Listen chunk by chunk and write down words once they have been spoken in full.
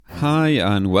Hi,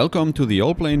 and welcome to the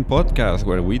Allplane Podcast,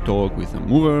 where we talk with the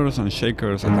movers and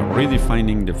shakers that are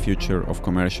redefining the future of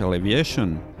commercial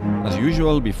aviation. As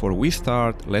usual, before we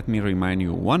start, let me remind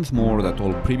you once more that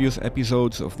all previous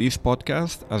episodes of this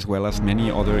podcast, as well as many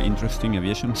other interesting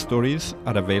aviation stories,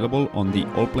 are available on the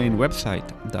Allplane website.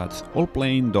 That's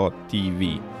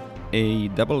allplane.tv.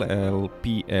 ALLPLANE.tv.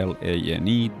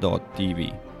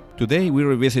 Today we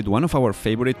revisit one of our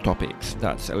favorite topics,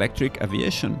 that's electric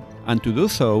aviation. And to do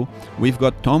so, we've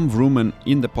got Tom Vroemen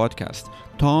in the podcast.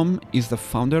 Tom is the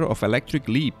founder of Electric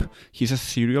Leap. He's a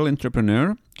serial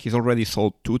entrepreneur. He's already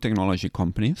sold 2 technology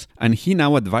companies, and he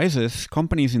now advises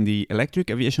companies in the electric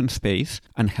aviation space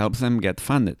and helps them get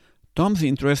funded. Tom's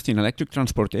interest in electric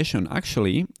transportation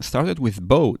actually started with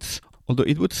boats, although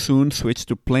it would soon switch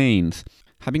to planes.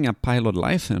 Having a pilot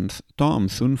license, Tom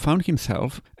soon found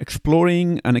himself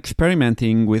exploring and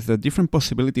experimenting with the different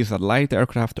possibilities that light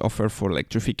aircraft offer for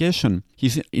electrification.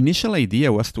 His initial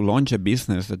idea was to launch a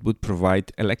business that would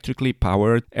provide electrically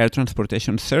powered air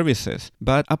transportation services.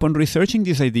 But upon researching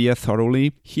this idea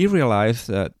thoroughly, he realized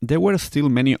that there were still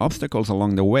many obstacles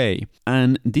along the way.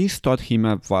 And this taught him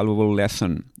a valuable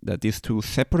lesson, that is to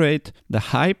separate the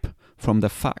hype from the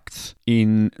facts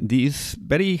in this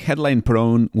very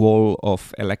headline-prone world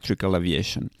of electrical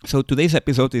aviation. So today's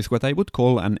episode is what I would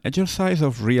call an exercise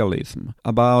of realism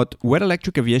about where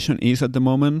electric aviation is at the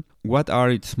moment, what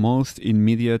are its most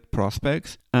immediate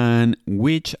prospects, and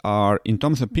which are, in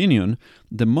Tom's opinion,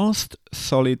 the most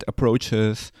solid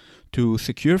approaches to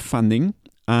secure funding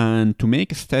and to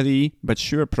make steady but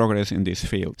sure progress in this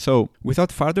field. So,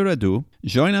 without further ado,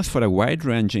 join us for a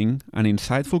wide-ranging and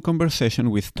insightful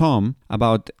conversation with Tom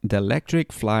about the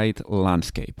electric flight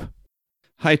landscape.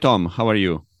 Hi Tom, how are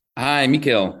you? Hi,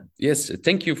 Mikhail. Yes,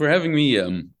 thank you for having me.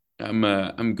 I'm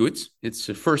good. It's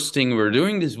the first thing we're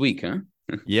doing this week, huh?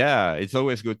 Yeah, it's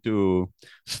always good to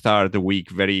start the week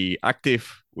very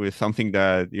active with something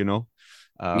that,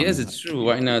 Yes, it's true.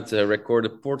 Why not record a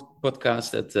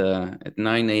podcast at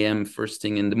 9 a.m. first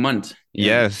thing in the month? Yeah.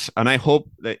 Yes, and I hope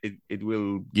that it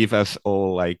will give us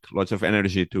all lots of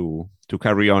energy to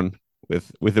carry on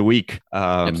with the week.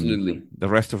 Absolutely. The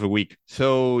rest of the week.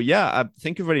 So yeah,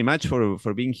 thank you very much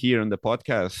for being here on the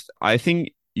podcast. I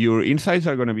think your insights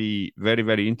are going to be very,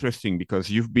 very interesting because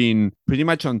you've been pretty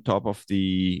much on top of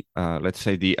the, let's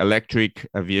say, the electric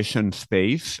aviation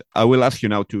space. I will ask you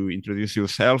now to introduce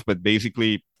yourself, but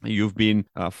basically you've been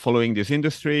following this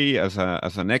industry as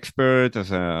an expert,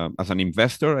 as an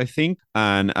investor, I think,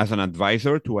 and as an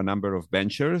advisor to a number of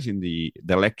ventures in the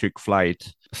electric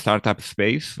flight startup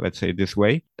space, let's say it this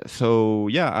way. So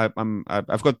yeah,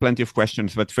 I've got plenty of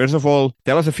questions, but first of all,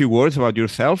 tell us a few words about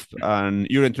yourself and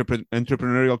your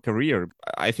entrepreneurial career.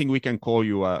 I think we can call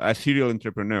you a serial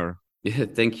entrepreneur. Yeah,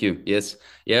 thank you. Yes.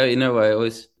 Yeah, I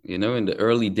always, in the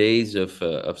early days of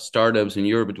startups in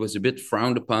Europe, it was a bit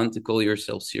frowned upon to call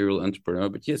yourself serial entrepreneur.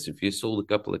 But yes, if you sold a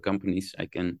couple of companies, I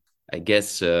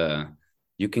guess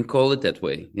you can call it that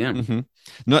way. Yeah. Mm-hmm.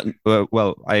 Not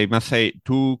well, I must say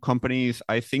 2 companies,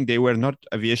 I think they were not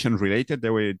aviation related. They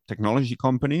were technology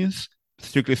companies.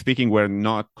 Strictly speaking, we're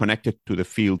not connected to the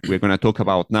field we're going to talk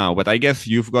about now. But I guess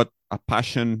you've got a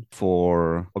passion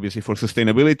obviously for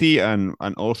sustainability and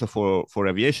also for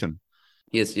aviation.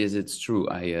 Yes, it's true.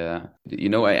 I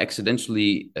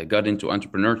accidentally got into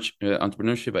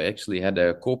entrepreneurship. I actually had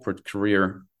a corporate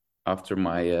career after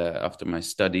my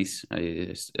studies.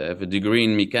 I have a degree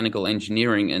in mechanical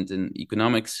engineering and in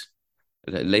economics.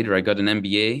 Later, I got an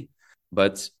MBA,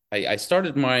 but I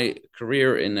started my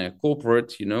career in a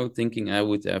corporate, thinking I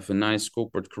would have a nice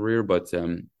corporate career. But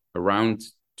around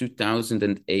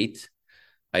 2008,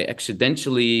 I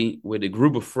accidentally, with a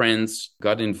group of friends,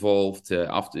 got involved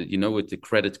after, with the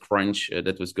credit crunch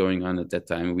that was going on at that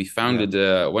time. We founded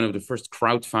one of the first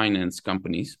crowd finance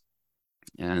companies.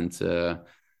 And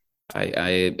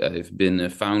I've been a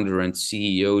founder and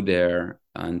CEO there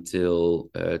until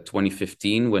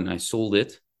 2015 when I sold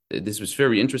it. This was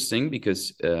very interesting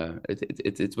because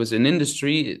it was an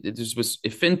industry. It was a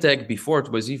fintech before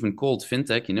it was even called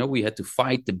fintech. We had to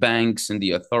fight the banks and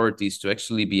the authorities to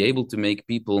actually be able to make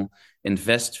people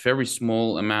invest very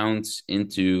small amounts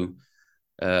into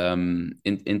SMEs.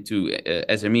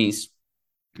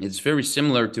 It's very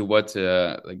similar to what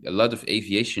a lot of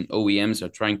aviation OEMs are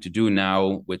trying to do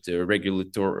now with the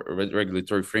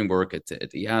regulatory framework at the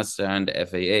EASA and the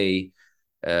FAA.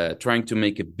 Trying to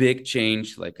make a big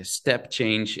change, like a step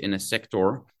change in a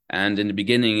sector. And in the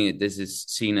beginning, this is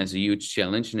seen as a huge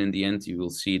challenge. And in the end, you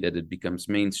will see that it becomes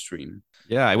mainstream.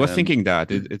 Yeah, I was thinking that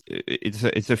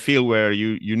it's a field where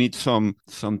you need some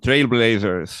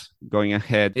trailblazers going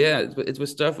ahead. Yeah, it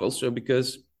was tough also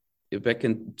because back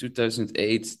in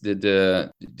 2008,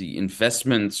 the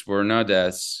investments were not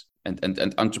as and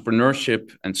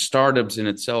entrepreneurship and startups in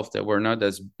itself that were not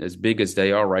as big as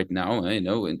they are right now.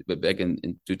 Back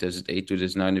in 2008,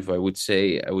 2009, if I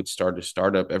would start a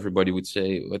startup, everybody would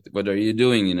say, "What are you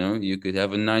doing? You could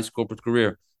have a nice corporate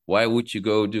career. Why would you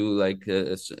go do like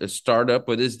a startup?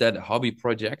 What is that, a hobby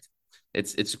project?"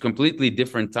 It's a completely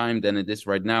different time than it is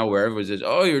right now, where everyone says,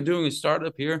 "Oh, you're doing a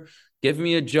startup here. Give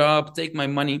me a job, take my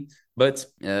money." But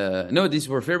no, these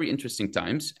were very interesting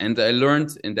times, and I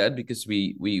learned in that because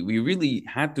we really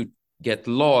had to get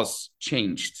laws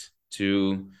changed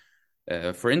to,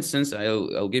 for instance,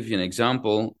 I'll give you an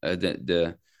example.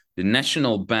 The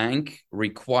national bank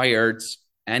required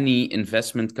any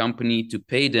investment company to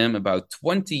pay them about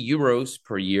 20 euros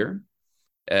per year,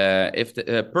 if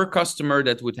per customer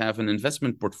that would have an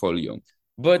investment portfolio.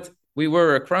 But we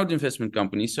were a crowd investment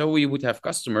company, so we would have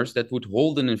customers that would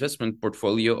hold an investment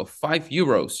portfolio of 5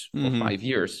 euros for 5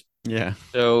 years. Yeah.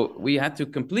 So we had to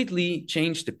completely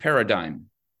change the paradigm.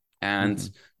 And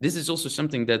this is also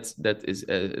something that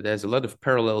has a lot of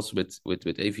parallels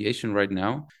with aviation right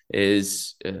now,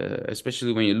 is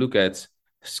especially when you look at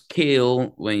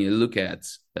scale, when you look at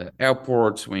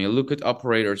airports, when you look at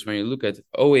operators, when you look at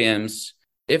OEMs.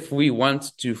 If we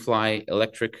want to fly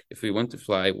electric, if we want to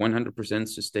fly 100%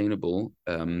 sustainable,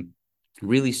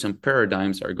 really some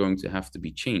paradigms are going to have to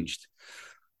be changed.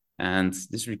 And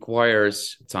this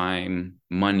requires time,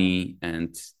 money,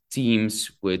 and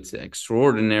teams with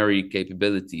extraordinary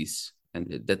capabilities.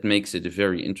 And that makes it a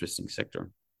very interesting sector.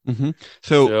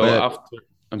 So after...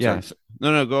 Yes. Sorry.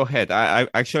 No, go ahead. I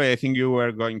actually, I think you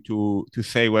were going to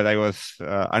say what I was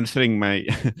answering my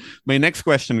my next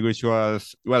question, which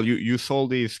was, well, you sold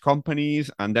these companies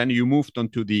and then you moved on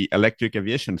to the electric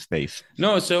aviation space.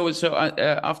 No, so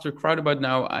after Crowdabout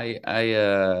now, I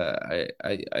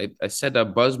set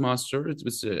up Buzzmaster. It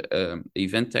was a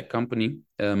event tech company,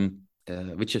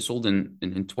 which I sold in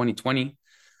 2020,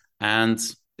 and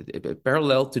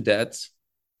parallel to that,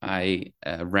 I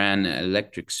ran an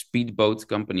electric speedboat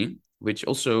company, which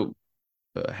also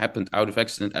happened out of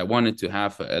accident. I wanted to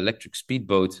have an electric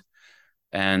speedboat,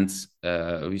 and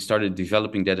we started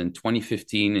developing that in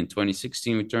 2015. In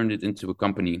 2016, we turned it into a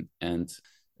company, and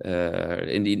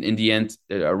in the end,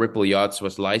 Ripple Yachts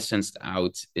was licensed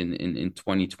out in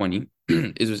 2020.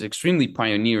 It was extremely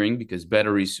pioneering because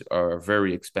batteries are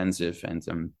very expensive,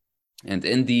 and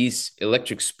in these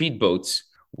electric speedboats,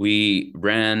 we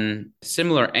ran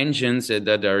similar engines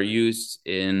that are used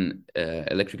in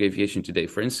electric aviation today.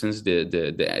 For instance,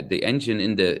 the engine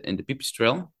in the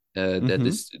Pipistrel, that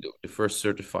is the first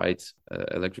certified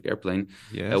electric airplane.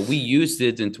 Yes. We used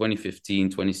it in 2015,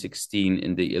 2016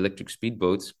 in the electric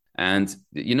speedboats. And,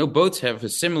 boats have a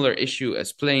similar issue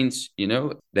as planes.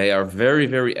 They are very,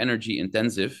 very energy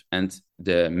intensive, and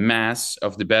the mass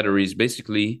of the batteries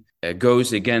basically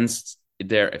goes against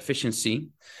their efficiency.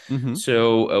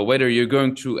 So whether you're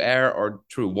going through air or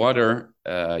through water,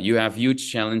 you have huge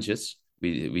challenges.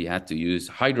 We had to use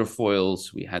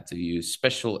hydrofoils. We had to use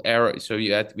special air. So we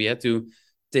had to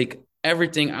take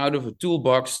everything out of a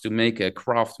toolbox to make a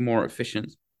craft more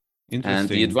efficient. And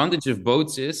the advantage of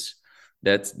boats is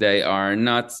that they are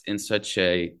not in such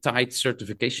a tight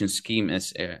certification scheme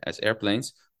as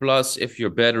airplanes. Plus, if your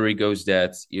battery goes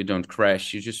dead, you don't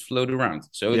crash, you just float around.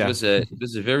 So it was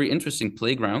a very interesting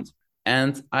playground.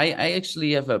 And I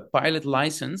actually have a pilot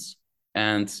license,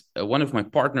 and one of my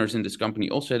partners in this company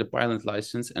also had a pilot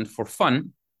license. And for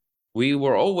fun, we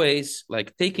were always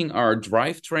like taking our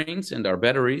drivetrains and our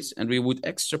batteries, and we would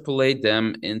extrapolate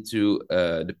them into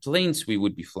the planes we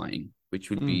would be flying,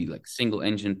 which would be like single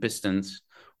engine pistons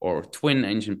or twin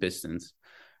engine pistons.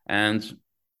 And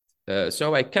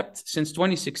so I kept, since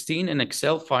 2016, an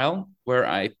Excel file where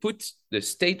I put the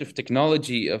state of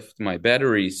technology of my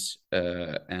batteries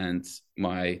and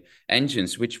my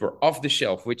engines, which were off the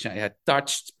shelf, which I had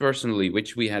touched personally,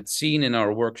 which we had seen in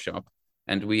our workshop,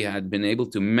 and we had been able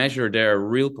to measure their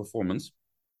real performance.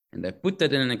 And I put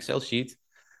that in an Excel sheet,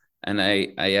 and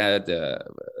I had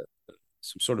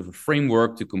some sort of a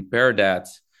framework to compare that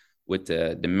with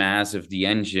the mass of the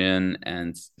engine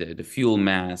and the fuel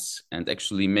mass, and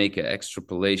actually make an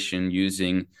extrapolation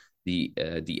using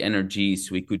the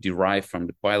energies we could derive from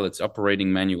the pilot's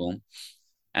operating manual.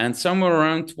 And somewhere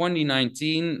around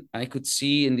 2019, I could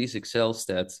see in these Excels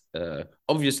that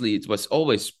obviously it was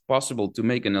always possible to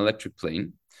make an electric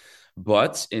plane,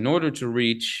 but in order to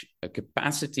reach a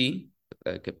capacity,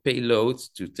 like a payload,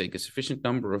 to take a sufficient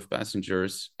number of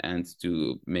passengers and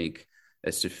to make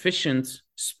a sufficient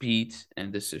speed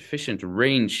and a sufficient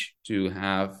range to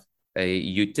have a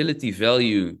utility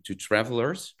value to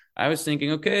travelers, I was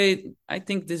thinking, okay, I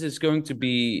think this is going to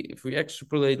be, if we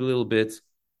extrapolate a little bit,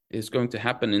 is going to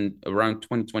happen in around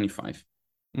 2025.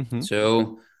 Mm-hmm.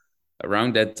 So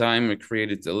around that time, I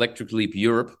created Electric Leap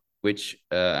Europe, which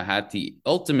had the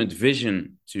ultimate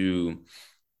vision to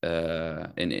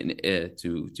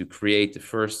to create the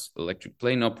first electric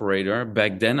plane operator.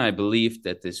 Back then, I believed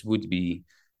that this would be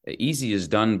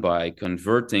easiest done by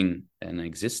converting an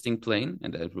existing plane,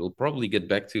 and that we'll probably get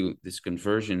back to this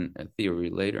conversion theory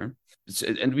later.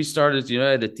 And we started,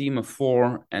 at a team of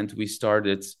 4, and we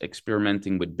started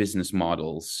experimenting with business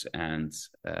models and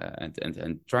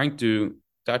trying to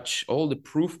touch all the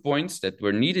proof points that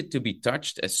were needed to be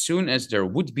touched as soon as there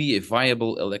would be a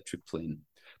viable electric plane.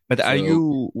 But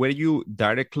So were you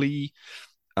directly,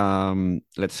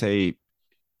 let's say,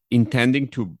 intending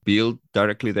to build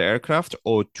directly the aircraft,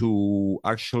 or to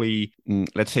actually,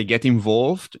 let's say, get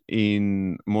involved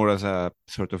in more as a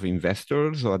sort of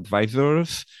investors or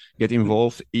advisors, get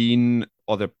involved in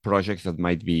other projects that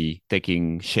might be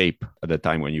taking shape at the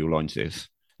time when you launch this?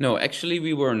 no, actually,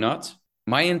 we were not.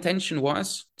 My intention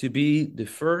was to be the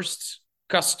first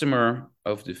customer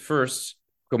of the first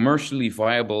commercially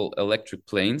viable electric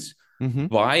planes Mm-hmm.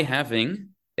 by having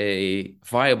a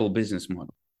viable business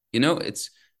model.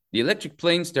 It's the electric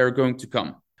planes that are going to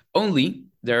come. Only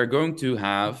they're going to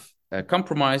have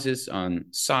compromises on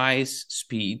size,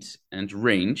 speed, and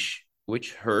range,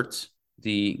 which hurt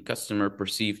the customer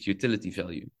perceived utility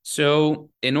value. So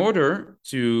in order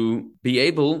to be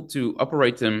able to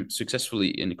operate them successfully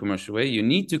in a commercial way, you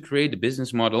need to create a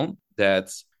business model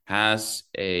that has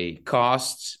a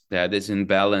cost that is in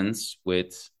balance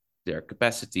with their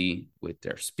capacity, with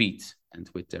their speed, and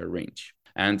with their range.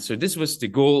 And so this was the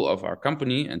goal of our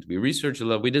company, and we researched a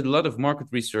lot. We did a lot of market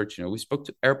research. We spoke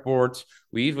to airports.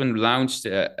 We even launched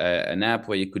an app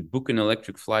where you could book an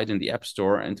electric flight in the App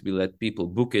Store, and we let people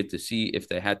book it to see if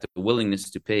they had the willingness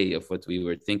to pay of what we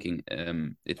were thinking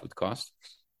it would cost.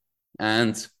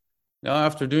 And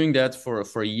after doing that for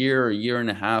a year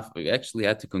and a half, we actually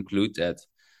had to conclude that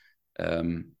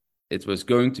it was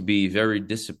going to be very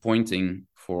disappointing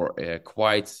for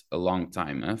quite a long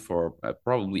time, for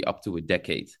probably up to a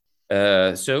decade.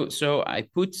 So I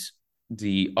put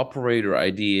the operator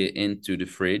idea into the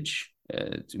fridge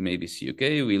to maybe see,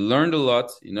 okay, we learned a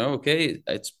lot, okay,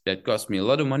 that cost me a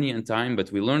lot of money and time,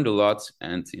 but we learned a lot.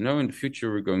 And, in the future,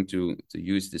 we're going to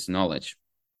use this knowledge.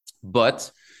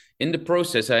 But in the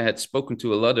process, I had spoken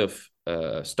to a lot of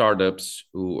startups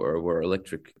who were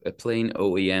electric plane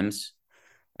OEMs,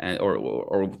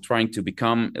 or trying to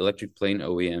become electric plane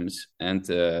OEMs, and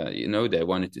they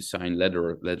wanted to sign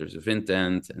letters of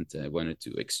intent, and wanted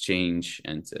to exchange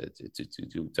and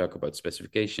to talk about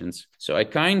specifications. So I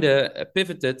kind of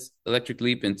pivoted Electric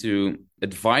Leap into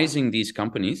advising these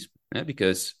companies,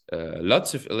 because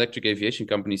lots of electric aviation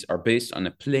companies are based on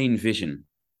a plane vision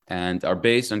and are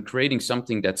based on creating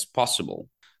something that's possible,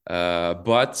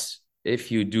 but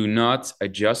if you do not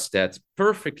adjust that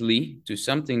perfectly to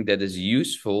something that is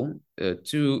useful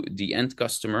to the end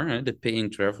customer, the paying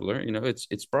traveler,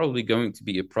 it's probably going to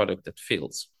be a product that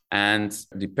fails. And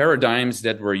the paradigms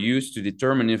that were used to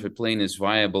determine if a plane is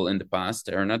viable in the past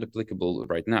are not applicable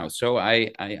right now. So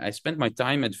I spent my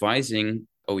time advising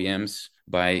OEMs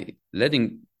by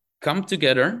letting come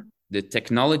together the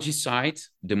technology side,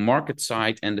 the market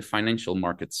side, and the financial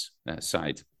markets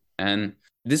side. And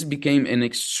this became an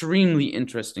extremely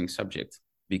interesting subject,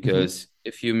 because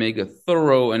if you make a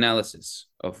thorough analysis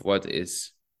of what is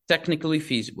technically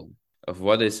feasible, of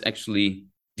what is actually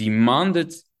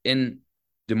demanded in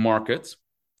the market,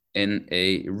 in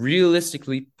a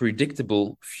realistically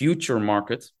predictable future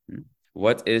market,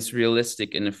 what is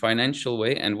realistic in a financial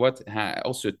way, and what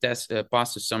also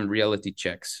passes some reality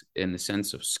checks in the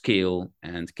sense of scale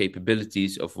and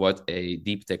capabilities of what a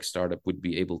deep tech startup would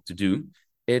be able to do.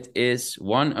 It is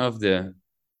one of the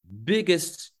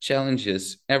biggest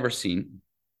challenges ever seen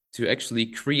to actually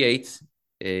create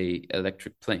an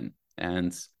electric plane.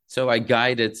 And so I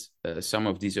guided some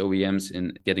of these OEMs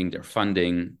in getting their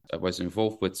funding. I was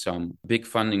involved with some big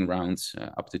funding rounds,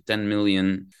 up to 10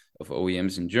 million of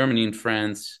OEMs in Germany and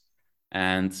France.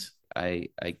 And I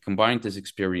combined this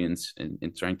experience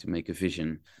in trying to make a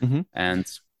vision. Mm-hmm. And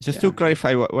just to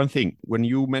clarify one thing, when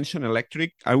you mention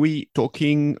electric, are we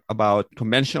talking about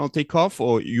conventional takeoff,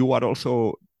 or you are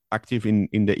also active in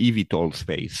the eVTOL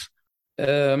space?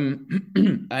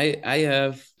 I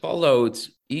have followed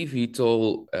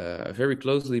eVTOL very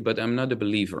closely, but I'm not a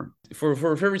believer for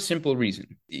a very simple reason.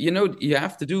 You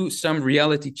have to do some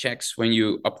reality checks when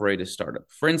you operate a startup.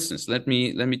 For instance, let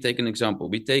me take an example.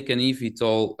 We take an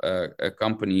eVTOL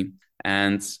company,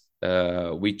 and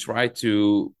we try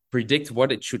to predict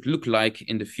what it should look like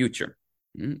in the future.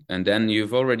 And then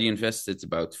you've already invested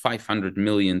about 500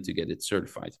 million to get it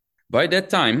certified. By that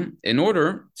time, in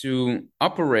order to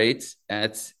operate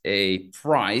at a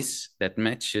price that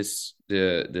matches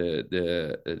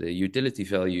the utility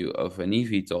value of an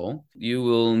eVTOL, you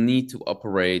will need to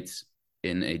operate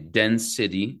in a dense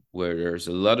city where there's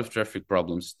a lot of traffic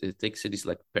problems. Take cities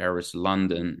like Paris,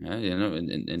 London,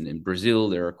 in Brazil,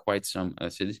 there are quite some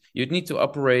cities. You'd need to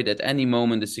operate at any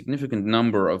moment a significant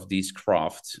number of these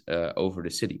craft over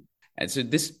the city. And so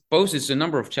this poses a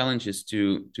number of challenges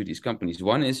to these companies.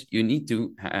 One is you need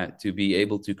to be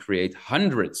able to create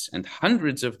hundreds and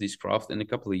hundreds of these craft in a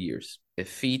couple of years, a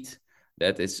feat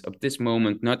that is at this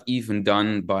moment not even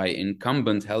done by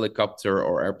incumbent helicopter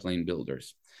or airplane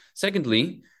builders.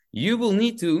 Secondly, you will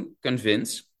need to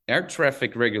convince air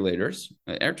traffic regulators,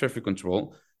 air traffic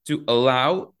control, to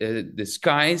allow the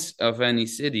skies of any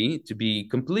city to be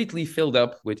completely filled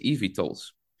up with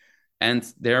eVTOLs. And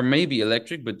they may be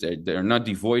electric, but they're not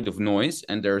devoid of noise,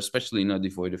 and they're especially not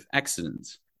devoid of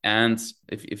accidents. And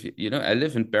if you know, I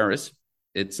live in Paris.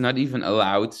 It's not even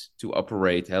allowed to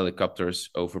operate helicopters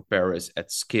over Paris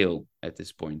at scale at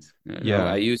this point.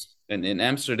 I use in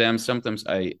Amsterdam. Sometimes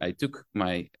I took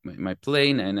my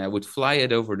plane and I would fly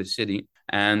it over the city.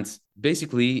 And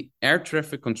basically, air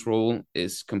traffic control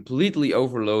is completely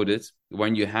overloaded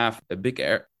when you have a big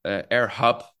air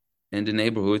hub in the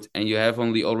neighborhood, and you have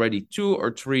only already 2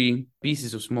 or 3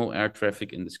 pieces of small air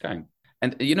traffic in the sky.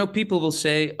 And, people will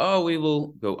say, oh, we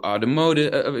will go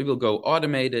automated,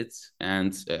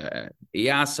 and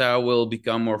EASA will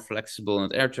become more flexible,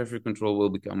 and air traffic control will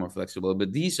become more flexible.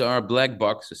 But these are black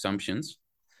box assumptions.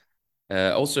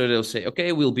 Also, they'll say,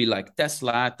 okay, we'll be like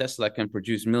Tesla. Tesla can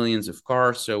produce millions of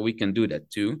cars, so we can do that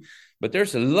too. But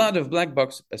there's a lot of black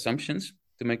box assumptions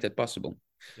to make that possible.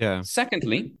 Yeah.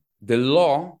 Secondly, the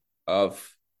law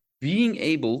of being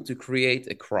able to create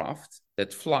a craft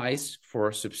that flies for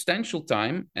a substantial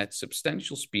time at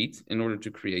substantial speed in order to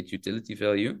create utility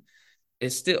value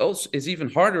is even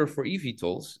harder for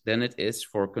eVTOLs than it is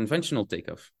for conventional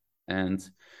takeoff. And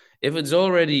if it's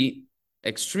already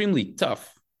extremely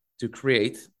tough to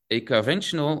create a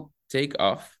conventional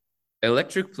takeoff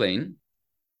electric plane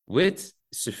with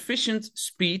sufficient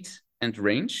speed and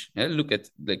range, look at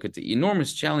the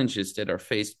enormous challenges that are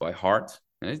faced by HART.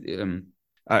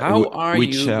 How are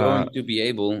you going to be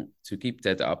able to keep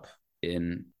that up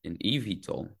in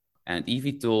eVTOL? And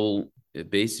eVTOL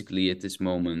basically at this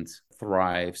moment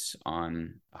thrives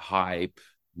on hype,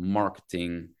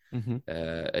 marketing,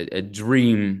 a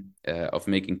dream of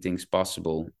making things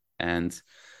possible. And,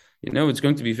 it's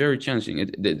going to be very challenging.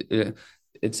 The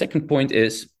second point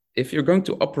is, if you're going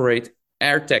to operate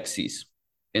air taxis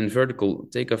in vertical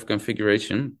takeoff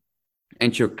configuration,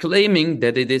 and you're claiming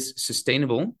that it is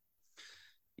sustainable,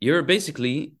 you're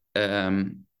basically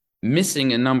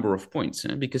missing a number of points.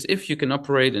 Because if you can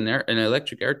operate an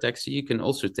electric air taxi, you can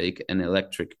also take an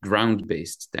electric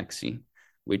ground-based taxi,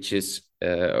 which is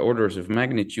orders of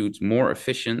magnitude more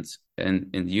efficient in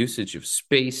the usage of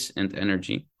space and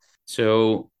energy.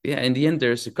 So, in the end,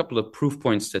 there's a couple of proof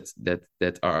points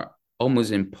that are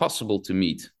almost impossible to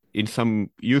meet. In some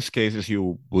use cases,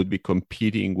 you would be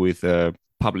competing with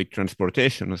public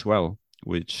transportation as well,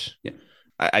 which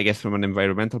I guess from an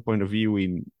environmental point of view,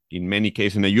 in many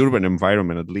cases, in a urban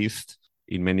environment at least,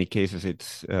 in many cases,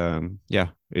 it's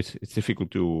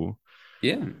difficult to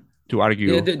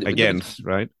argue against,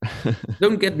 right?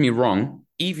 Don't get me wrong,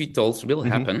 eVTOLs will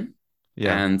happen.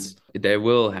 And they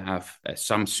will have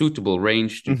some suitable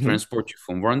range to transport you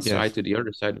from one side to the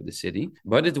other side of the city.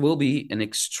 But it will be an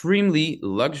extremely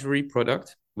luxury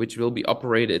product, which will be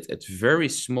operated at very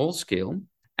small scale.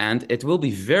 And it will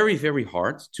be very, very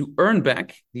hard to earn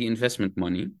back the investment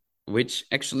money, which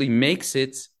actually makes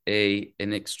it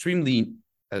an extremely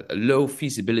low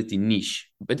feasibility niche.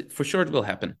 But for sure, it will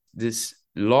happen. This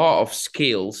law of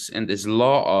scales and this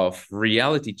law of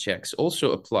reality checks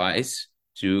also applies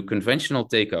to conventional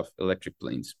takeoff electric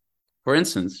planes. For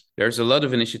instance, there's a lot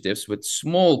of initiatives with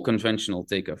small conventional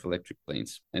takeoff electric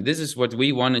planes. And this is what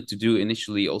we wanted to do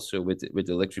initially also with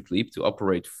Electric Leap, to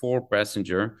operate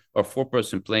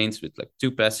 4-person planes with like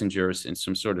 2 passengers in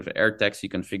some sort of air taxi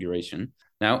configuration.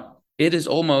 Now, it is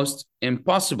almost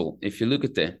impossible if you look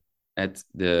at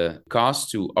the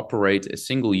cost to operate a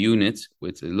single unit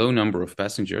with a low number of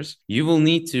passengers. You will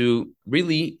need to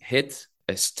really hit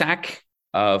a stack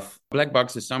of black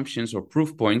box assumptions or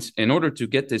proof points in order to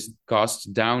get this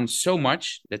cost down so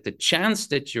much that the chance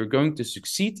that you're going to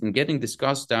succeed in getting this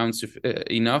cost down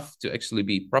enough to actually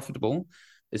be profitable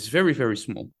is very, very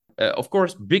small. Of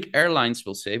course, big airlines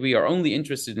will say we are only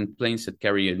interested in planes that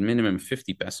carry a minimum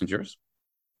 50 passengers.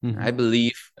 Mm-hmm. I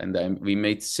believe, and we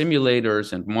made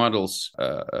simulators and models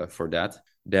for that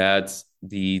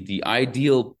the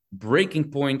ideal breaking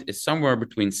point is somewhere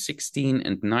between 16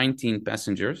 and 19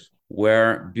 passengers,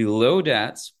 where below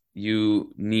that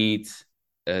you need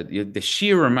the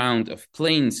sheer amount of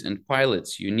planes and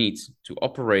pilots you need to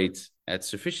operate at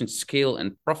sufficient scale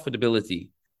and profitability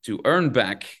to earn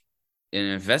back an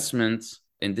investment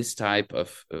in this type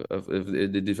of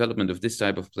the development of this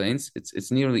type of planes.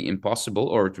 It's nearly impossible,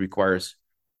 or it requires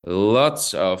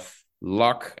lots of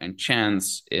luck and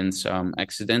chance in some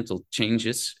accidental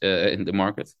changes in the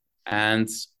market. And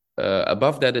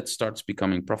above that, it starts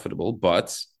becoming profitable.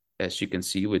 But as you can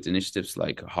see with initiatives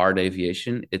like hard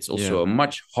aviation, it's also a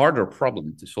much harder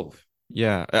problem to solve.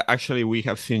 Yeah, actually, we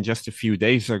have seen just a few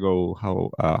days ago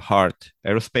how hard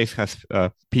aerospace has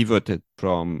pivoted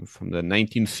from the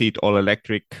 19-seat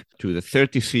all-electric to the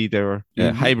 30-seater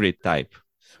hybrid type,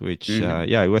 which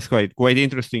it was quite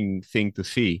interesting thing to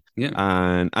see. Yeah.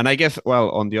 And I guess, well,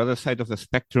 on the other side of the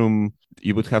spectrum,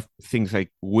 you would have things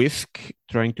like Whisk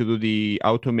trying to do the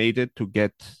automated to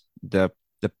get the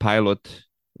pilot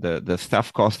the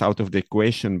staff cost out of the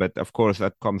equation, but of course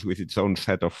that comes with its own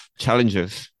set of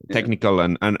challenges, technical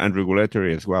and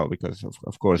regulatory as well, because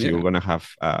of course you're gonna have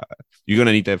you're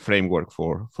gonna need a framework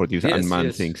for these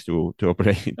unmanned things to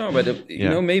operate. No, but you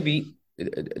know, maybe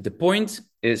the point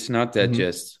is not that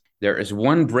just there is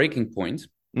one breaking point.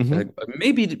 Like,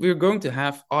 maybe we're going to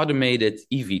have automated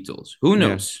eVTOLs. Who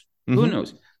knows? Who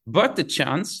knows? But the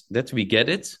chance that we get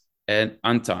it and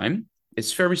on time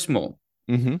is very small.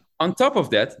 On top of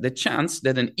that, the chance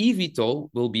that an eVTOL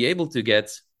will be able to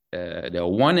get the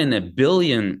 1 in a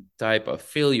billion type of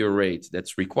failure rate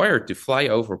that's required to fly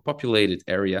over populated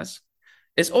areas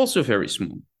is also very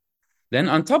small. Then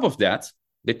on top of that,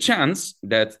 the chance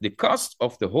that the cost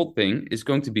of the whole thing is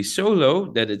going to be so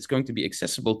low that it's going to be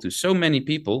accessible to so many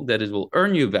people that it will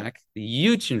earn you back the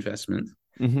huge investment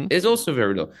is also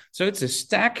very low. So it's a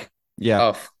stack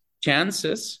of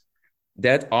chances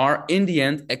that are in the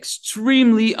end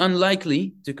extremely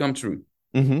unlikely to come true.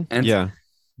 And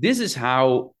this is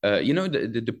how,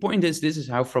 the point is, this is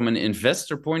how from an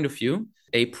investor point of view,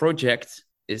 a project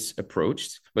is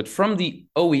approached. But from the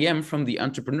OEM, from the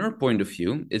entrepreneur point of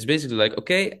view, it's basically like,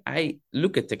 okay, I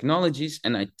look at technologies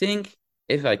and I think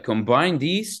if I combine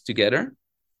these together,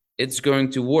 it's going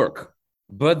to work.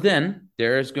 But then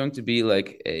there is going to be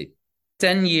like a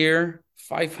 10-year,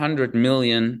 500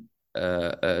 million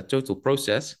total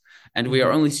process. And we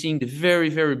are only seeing the very,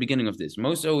 very beginning of this.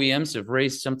 Most OEMs have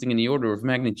raised something in the order of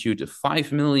magnitude of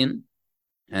 5 million.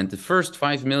 And the first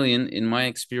 5 million, in my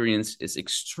experience, is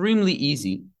extremely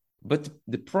easy. But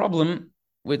the problem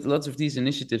with lots of these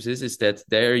initiatives is that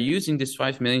they're using this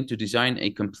 5 million to design a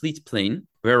complete plane,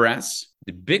 whereas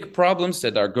the big problems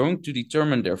that are going to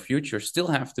determine their future still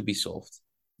have to be solved.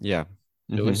 So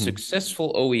a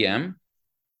successful OEM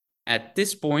at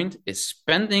this point is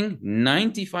spending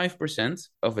 95%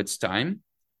 of its time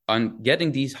on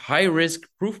getting these high-risk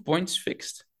proof points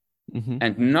fixed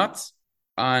and not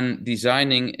on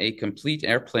designing a complete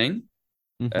airplane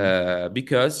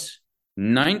because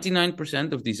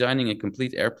 99% of designing a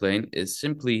complete airplane is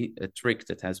simply a trick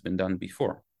that has been done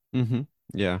before.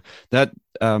 Yeah, that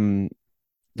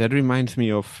reminds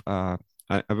me of a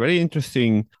very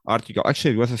interesting article.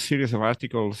 Actually, it was a series of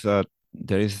articles that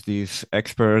there is this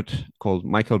expert called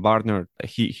Michael Barnard.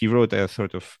 He wrote a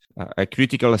sort of a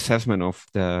critical assessment of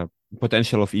the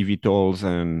potential of eVTOLs,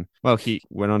 and well, he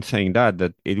went on saying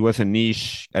that it was a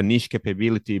niche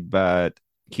capability, but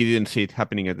he didn't see it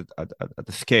happening at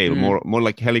the scale, more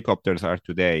like helicopters are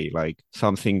today, like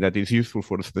something that is useful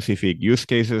for specific use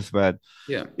cases, but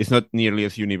it's not nearly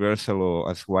as universal or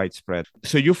as widespread.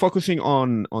 So you're focusing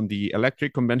on the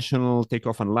electric conventional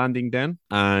takeoff and landing then,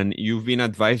 and you've been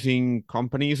advising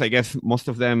companies, I guess most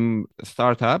of them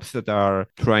startups that are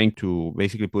trying to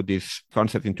basically put this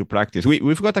concept into practice.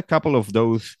 We've got a couple of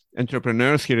those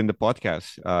entrepreneurs here in the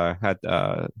podcast. Had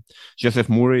Joseph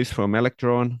Murray from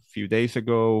Electron a few days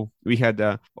ago. We had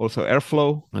also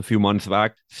Airflow a few months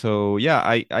back. So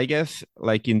yeah, I guess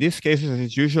like in these cases,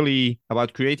 it's usually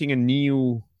about creating a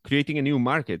new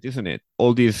market, isn't it?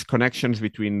 All these connections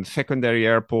between secondary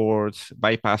airports,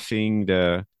 bypassing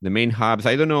the main hubs.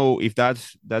 I don't know if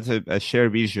that's a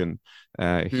shared vision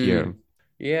here.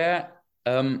 Yeah,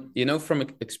 from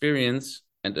experience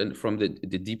and from the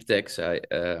deep techs I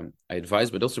advise,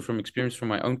 but also from experience from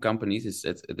my own companies, is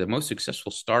that the most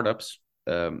successful startups,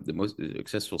 the most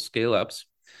successful scale-ups,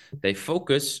 they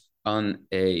focus on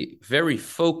solving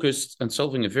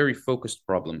a very focused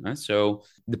problem. So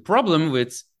the problem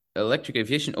with electric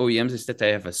aviation OEMs is that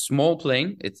they have a small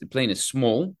plane. The plane is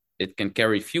small. It can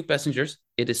carry few passengers.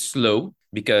 it is slow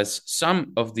because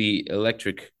some of the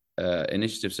electric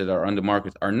initiatives that are on the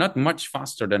market are not much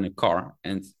faster than a car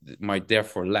and might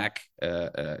therefore lack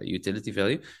utility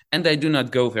value, and they do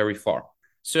not go very far.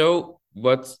 So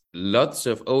what lots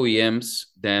of OEMs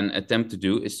then attempt to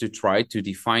do is to try to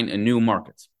define a new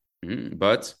market.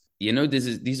 But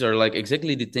these are like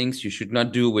exactly the things you should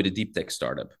not do with a deep tech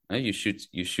startup. You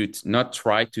should not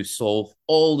try to solve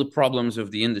all the problems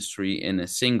of the industry in a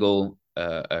single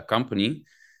company,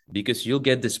 because you'll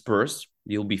get dispersed.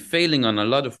 You'll be failing on a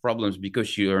lot of problems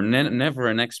because you are never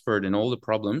an expert in all the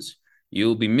problems.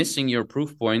 You'll be missing your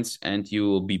proof points, and you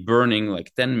will be burning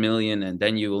like 10 million, and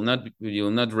then you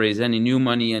will not raise any new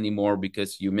money anymore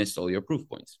because you missed all your proof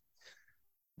points.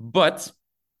 But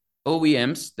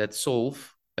OEMs that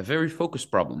solve a very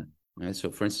focused problem. Right?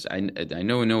 So, for instance, I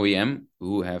know an OEM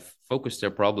who have focused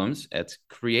their problems at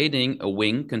creating a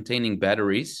wing containing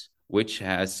batteries, which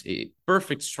has a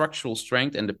perfect structural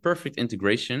strength and the perfect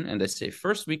integration. And they say,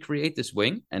 first we create this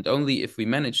wing, and only if we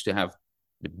manage to have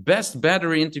the best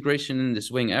battery integration in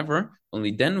this wing ever,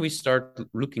 only then we start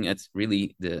looking at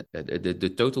really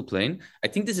the total plane. I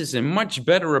think this is a much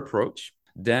better approach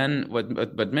than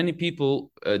what many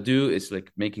people do, is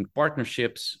like making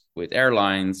partnerships with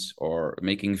airlines or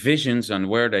making visions on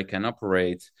where they can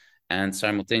operate and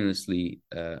simultaneously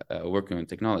working on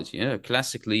technology.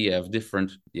 Classically, you have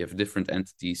different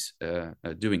entities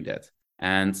doing that,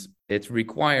 and it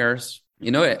requires.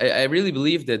 I really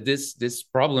believe that this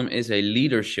problem is a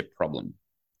leadership problem.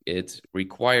 It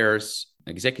requires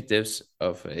executives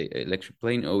of a electric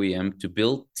plane OEM to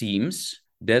build teams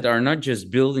that are not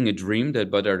just building a dream,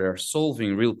 but are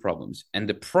solving real problems. And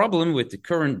the problem with the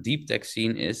current deep tech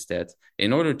scene is that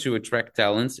in order to attract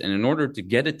talents and in order to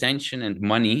get attention and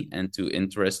money and to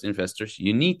interest investors,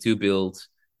 you need to build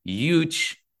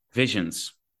huge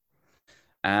visions.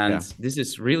 And this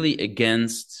is really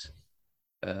against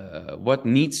what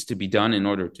needs to be done in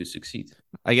order to succeed.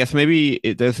 I guess maybe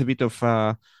there's a bit of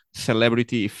a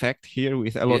celebrity effect here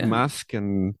with Elon Musk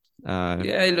and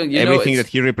everything that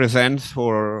he represents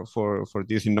for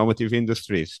these innovative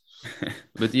industries.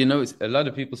 But a lot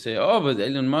of people say, "Oh, but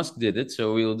Elon Musk did it,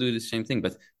 so we will do the same thing."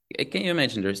 But can you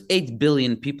imagine? There's 8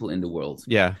 billion people in the world,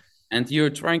 and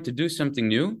you're trying to do something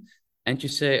new, and you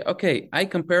say, "Okay, I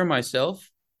compare myself.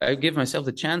 I give myself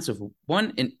the chance of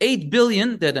 1 in 8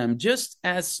 billion that I'm just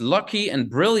as lucky and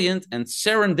brilliant and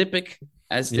serendipity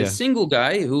as the single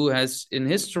guy who has in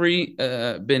history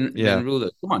been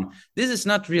ruled." Come on, this is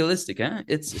not realistic.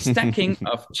 It's stacking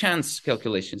of chance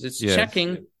calculations. It's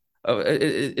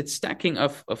it's stacking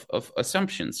of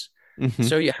assumptions. Mm-hmm.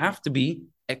 So you have to be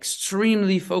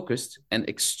extremely focused and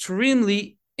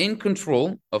extremely in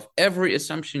control of every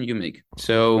assumption you make.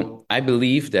 So I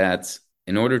believe that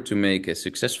in order to make a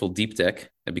successful deep tech,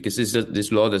 because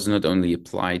this law does not only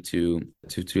apply to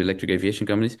electric aviation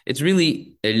companies, it's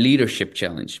really a leadership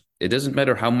challenge. It doesn't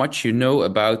matter how much you know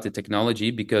about the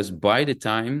technology, because by the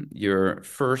time your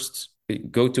first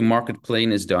go-to-market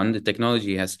plane is done, the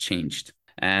technology has changed.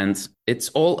 And it's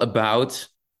all about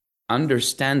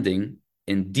understanding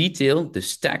in detail the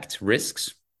stacked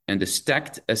risks and the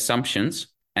stacked assumptions,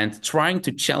 and trying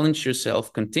to challenge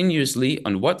yourself continuously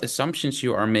on what assumptions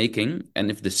you are making,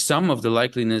 and if the sum of the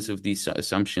likeliness of these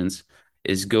assumptions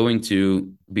is going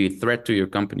to be a threat to your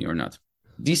company or not.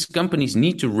 These companies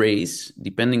need to raise,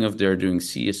 depending if they're doing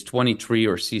CS23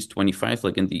 or CS25,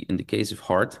 like in the case of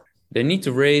HART, they need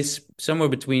to raise somewhere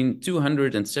between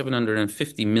 200 and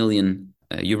 750 million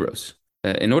euros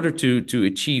in order to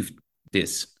achieve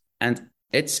this. And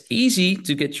it's easy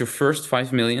to get your first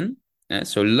 5 million.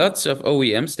 So lots of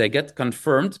OEMs, they get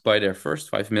confirmed by their first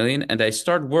 5 million and they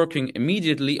start working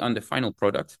immediately on the final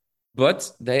product.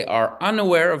 But they are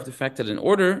unaware of the fact that in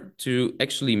order to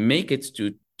actually make it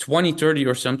to 2030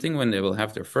 or something, when they will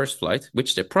have their first flight,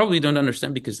 which they probably don't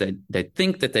understand because they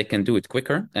think that they can do it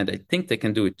quicker and they think they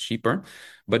can do it cheaper.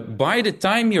 But by the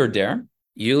time you're there,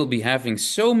 you'll be having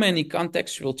so many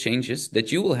contextual changes that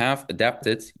you will have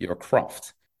adapted your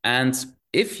craft. And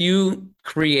if you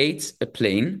create a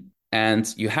plane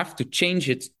and you have to change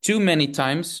it too many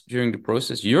times during the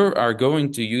process, you are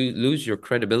going to lose your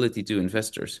credibility to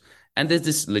investors. And this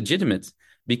is legitimate,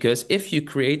 because if you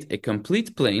create a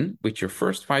complete plane with your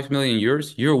first 5 million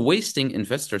euros, you're wasting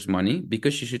investors' money,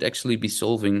 because you should actually be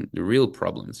solving the real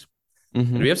problems.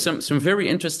 Mm-hmm. We have some very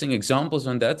interesting examples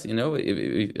on that.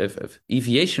 If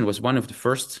Aviation was one of the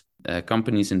first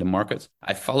companies in the market.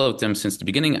 I followed them since the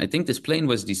beginning. I think this plane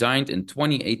was designed in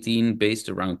 2018, based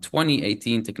around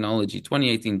 2018 technology,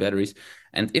 2018 batteries.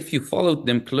 And if you followed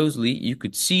them closely, you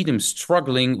could see them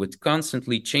struggling with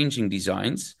constantly changing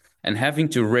designs and having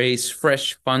to raise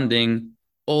fresh funding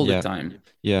all the Yeah. time.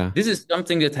 Yeah. This is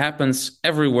something that happens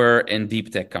everywhere in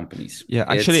deep tech companies. Yeah,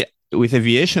 It's actually, with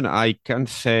aviation, I can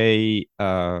say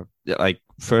like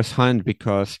firsthand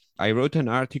because I wrote an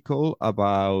article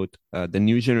about the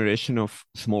new generation of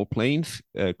small planes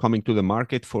coming to the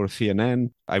market for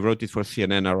CNN. I wrote it for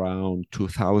CNN around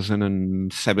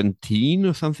 2017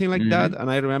 or something like that,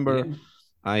 and I remember yeah.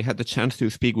 I had the chance to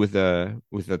speak with the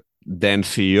then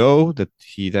CEO that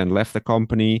he then left the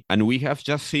company, and we have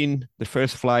just seen the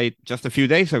first flight just a few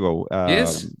days ago,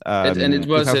 Yes. And it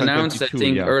was announced, I 2022.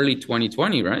 think, Yeah, early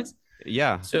 2020, right?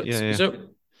 yeah, So, yeah, yeah. so,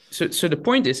 so the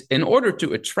point is, in order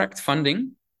to attract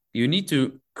funding, you need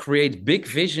to create big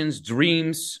visions,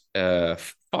 dreams,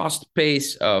 fast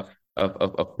pace of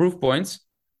proof points.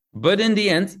 But in the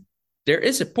end, there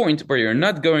is a point where you're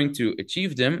not going to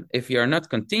achieve them if you are not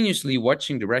continuously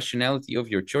watching the rationality of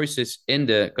your choices in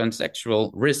the contextual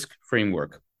risk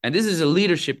framework. And this is a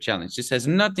leadership challenge. This has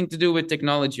nothing to do with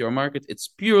technology or market. It's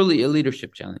purely a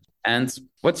leadership challenge. And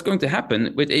what's going to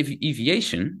happen with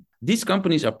aviation, these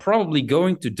companies are probably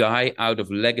going to die out of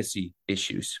legacy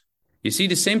issues. You see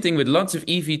the same thing with lots of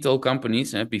eVTOL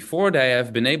companies. Before they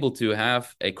have been able to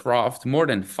have a craft more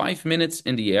than 5 minutes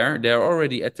in the air, they're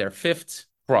already at their fifth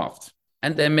craft.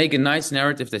 And they make a nice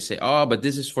narrative. They say, oh, but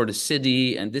this is for the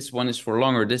city and this one is for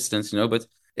longer distance, but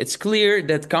it's clear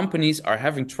that companies are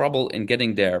having trouble in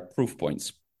getting their proof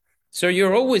points. So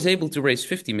you're always able to raise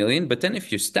 50 million, but then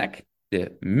if you stack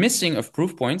the missing of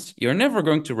proof points, you're never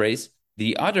going to raise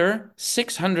the other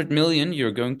 600 million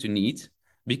you're going to need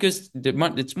because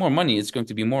it's more money, it's going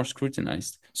to be more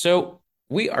scrutinized. So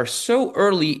we are so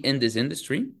early in this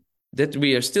industry that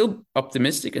we are still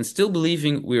optimistic and still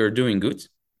believing we are doing good.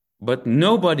 But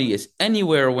nobody is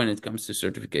anywhere when it comes to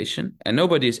certification, and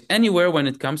nobody is anywhere when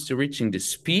it comes to reaching the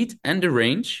speed and the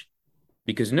range,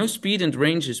 because no speed and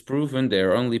range is proven, they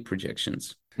are only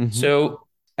projections. Mm-hmm. So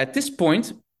at this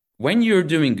point, when you're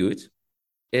doing good,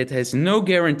 it has no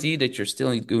guarantee that you're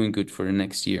still doing good for the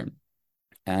next year.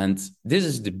 And this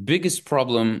is the biggest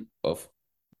problem of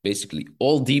basically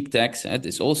all deep techs.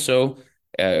 This also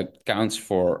counts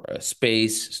for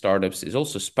space startups. It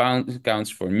also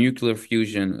counts for nuclear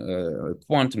fusion,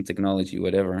 quantum technology,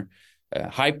 whatever.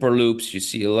 Hyperloops, you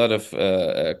see a lot of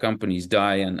companies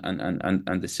die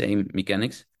and the same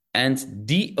mechanics. And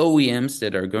the OEMs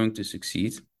that are going to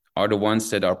succeed are the ones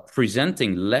that are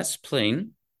presenting less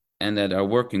plain and that are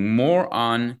working more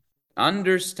on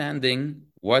understanding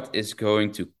what is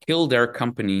going to kill their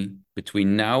company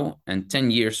between now and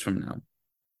 10 years from now.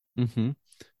 Mm-hmm.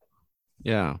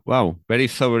 Yeah. Wow. Very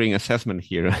sobering assessment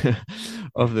here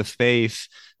of the space.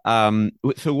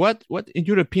 So what, in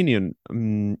your opinion,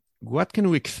 what can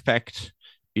we expect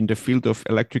in the field of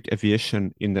electric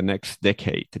aviation in the next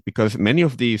decade? Because many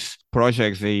of these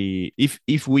projects,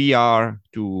 if we are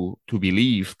to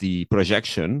believe the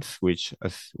projections, which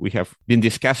as we have been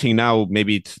discussing now,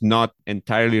 maybe it's not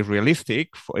entirely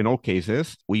realistic in all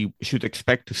cases, we should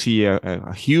expect to see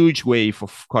a huge wave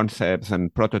of concepts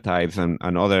and prototypes and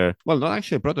other, well, not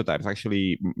actually prototypes,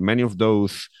 actually many of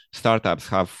those startups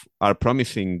are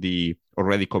promising the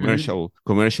already commercial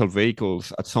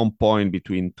vehicles at some point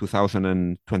between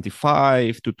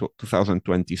 2025 to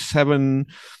 2027.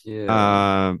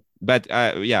 Yeah. But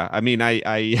yeah, I mean, I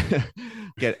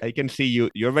I can see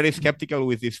you're very skeptical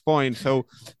with this point. So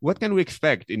what can we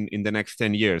expect in the next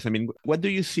 10 years? I mean, what do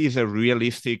you see as a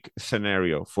realistic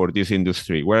scenario for this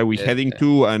industry? Where are we heading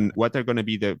to, and what are going to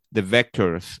be the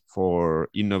vectors for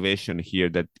innovation here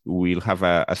that will have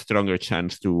a stronger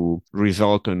chance to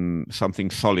result in something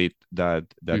solid that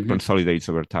consolidates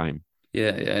over time?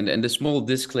 Yeah, and the small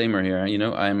disclaimer here,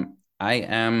 I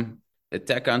am a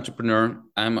tech entrepreneur.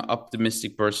 I'm an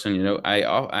optimistic person.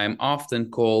 I'm often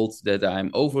called that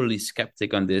I'm overly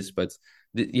skeptic on this, but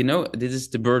this is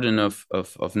the burden of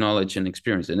knowledge and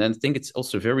experience. And I think it's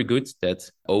also very good that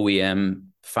OEM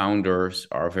founders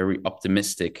are very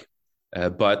optimistic,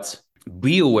 but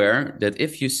be aware that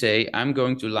if you say, I'm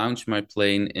going to launch my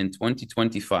plane in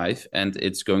 2025 and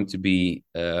it's going to be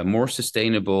more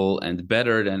sustainable and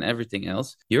better than everything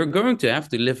else, you're going to have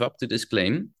to live up to this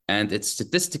claim. And it's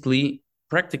statistically,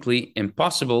 practically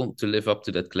impossible to live up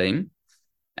to that claim.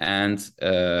 And,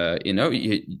 the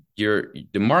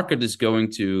market is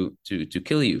going to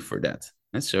kill you for that.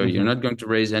 And so you're not going to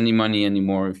raise any money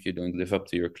anymore if you don't live up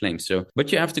to your claim. So,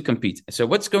 but you have to compete. So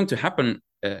what's going to happen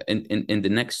in the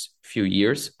next few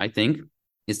years, I think,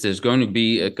 is there's going to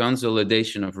be a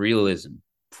consolidation of realism.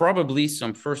 Probably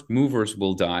some first movers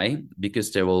will die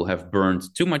because they will have burned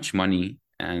too much money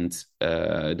and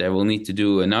they will need to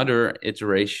do another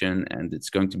iteration, and it's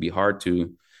going to be hard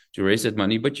to to raise that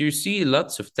money. But you see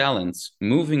lots of talents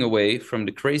moving away from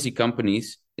the crazy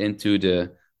companies into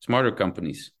the smarter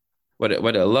companies.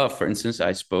 What I love, for instance,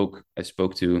 I spoke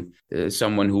to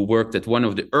someone who worked at one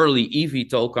of the early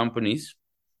eVTOL companies,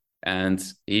 and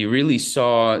he really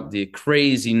saw the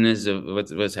craziness of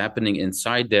what was happening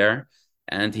inside there.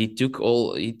 And he took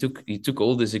all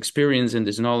this experience and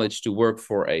this knowledge to work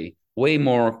for a way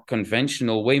more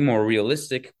conventional, way more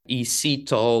realistic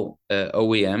eCTOL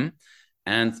OEM.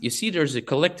 And you see, there's a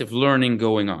collective learning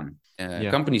going on.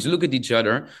 Companies look at each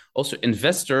other. Also,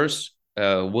 investors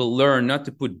will learn not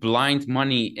to put blind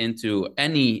money into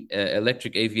any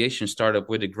electric aviation startup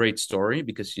with a great story,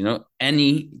 because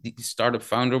any startup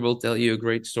founder will tell you a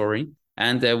great story,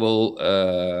 and they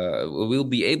will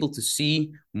be able to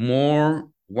see more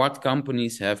what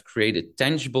companies have created,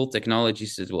 tangible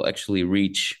technologies that will actually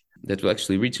reach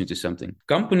into something.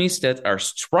 Companies that are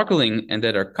struggling and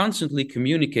that are constantly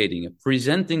communicating,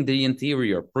 presenting the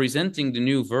interior, presenting the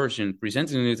new version,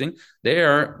 presenting the new thing, they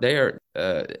are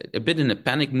a bit in a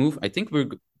panic move. I think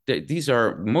these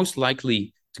are most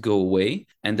likely to go away,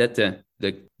 and that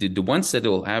the ones that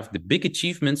will have the big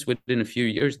achievements within a few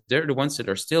years, they're the ones that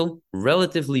are still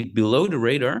relatively below the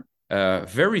radar,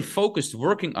 very focused,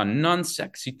 working on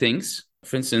non-sexy things.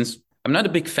 For instance, I'm not a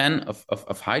big fan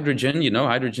of hydrogen.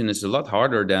 Hydrogen is a lot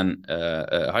harder than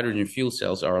hydrogen fuel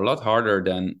cells are a lot harder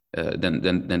than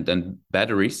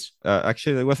batteries.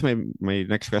 Actually, that was my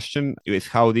next question: is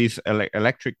how this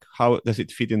electric, how does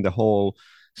it fit in the whole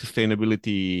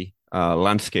sustainability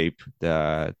landscape?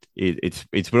 That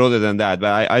it's broader than that.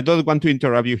 But I don't want to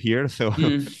interrupt you here, so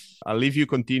I'll leave you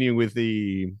continuing with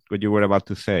what you were about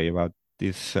to say about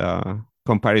this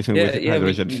comparison with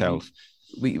hydrogen cells.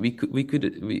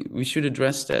 We should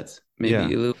address that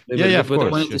maybe a little bit. Of what course,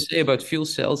 I wanted to say about fuel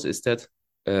cells is that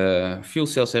fuel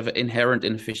cells have inherent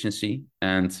inefficiency,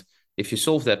 and if you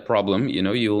solve that problem,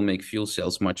 you will make fuel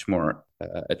cells much more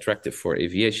attractive for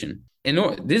aviation.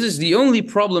 This is the only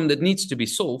problem that needs to be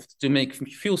solved to make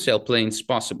fuel cell planes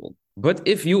possible. But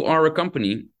if you are a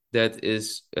company that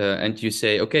is, and you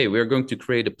say, okay, we're going to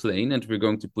create a plane and we're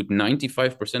going to put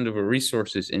 95% of our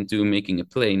resources into making a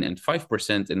plane and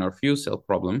 5% in our fuel cell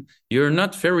problem, you're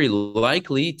not very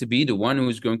likely to be the one who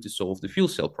is going to solve the fuel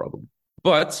cell problem.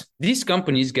 But these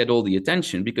companies get all the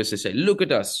attention because they say, look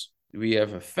at us. We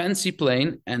have a fancy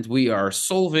plane and we are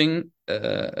solving,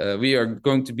 we are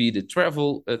going to be the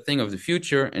travel thing of the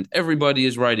future, and everybody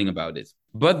is writing about it.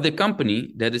 But the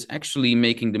company that is actually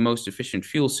making the most efficient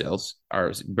fuel cells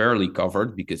are barely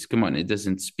covered because, come on, it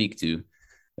doesn't speak to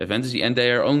fantasy. And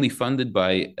they are only funded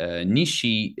by niche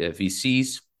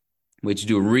VCs, which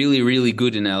do really, really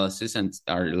good analysis and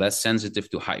are less sensitive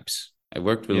to hypes. I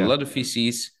worked with a lot of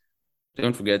VCs.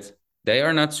 Don't forget, they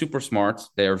are not super smart.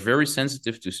 They are very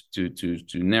sensitive to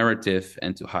narrative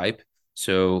and to hype.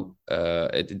 So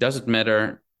it doesn't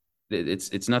matter.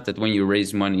 It's not that when you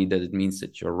raise money that it means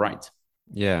that you're right.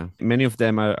 Yeah, many of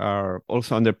them are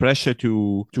also under pressure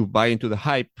to buy into the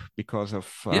hype because of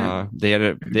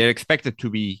they're expected to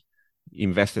be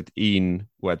invested in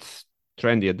what's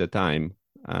trendy at the time.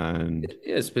 And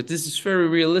yes, but this is very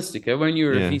realistic. When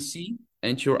you're a VC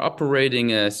and you're operating,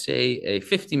 say, a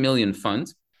 50 million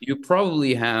fund, you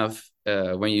probably have,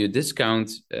 when you discount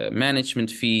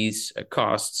management fees,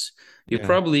 costs, you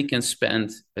probably can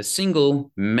spend a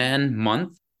single man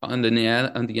month on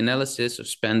the analysis of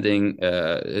spending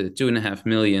 2.5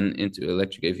 million into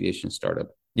electric aviation startup.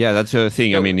 Yeah, that's the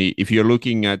thing. So, I mean, if you're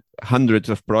looking at hundreds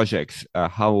of projects,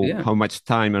 how much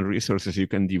time and resources you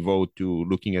can devote to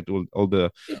looking at all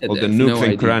the nooks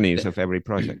and crannies of every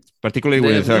project, particularly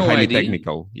when it's highly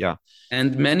technical. Yeah.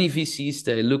 And many VCs,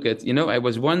 they look at, I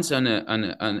was once on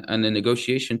a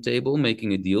negotiation table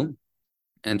making a deal,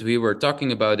 and we were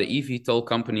talking about the eVTOL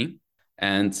company,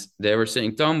 and they were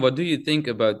saying, Tom, what do you think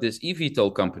about this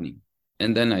eVTOL company?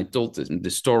 And then I told them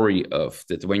the story of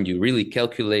that when you really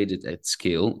calculate it at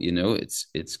scale,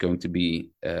 it's going to be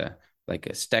like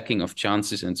a stacking of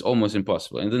chances, and it's almost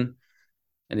impossible. And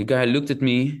the guy looked at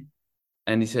me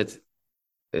and he said,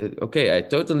 okay, I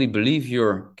totally believe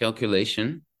your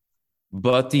calculation,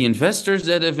 but the investors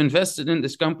that have invested in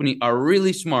this company are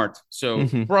really smart. So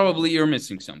probably you're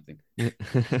missing something.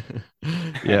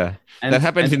 Yeah. That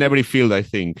happens in every field, I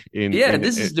think.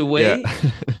 This is the way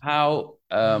how...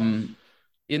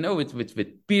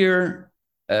 with peer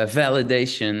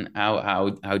validation,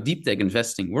 how deep tech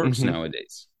investing works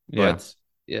nowadays. But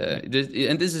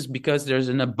and this is because there's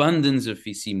an abundance of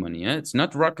VC money. It's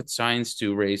not rocket science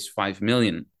to raise 5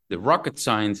 million. The rocket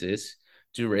science is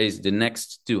to raise the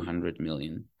next 200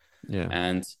 million. Yeah.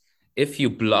 And if you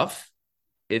bluff,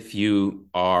 if you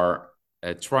are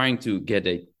trying to get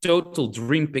a total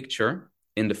dream picture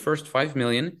in the first 5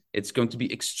 million, it's going to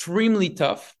be extremely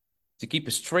tough to keep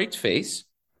a straight face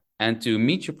and to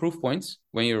meet your proof points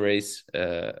when you raise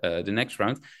the next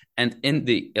round. And in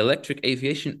the electric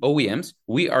aviation OEMs,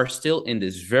 we are still in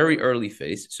this very early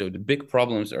phase. So the big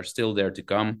problems are still there to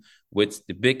come, with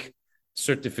the big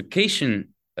certification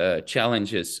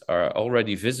challenges are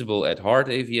already visible at hard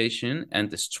aviation, and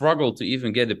the struggle to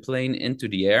even get a plane into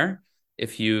the air,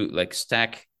 if you like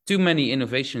stack too many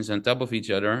innovations on top of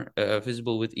each other,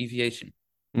 visible with aviation.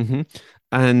 Mm-hmm.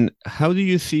 And how do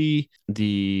you see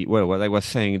what I was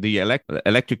saying, the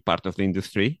electric part of the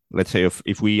industry? Let's say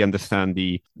if we understand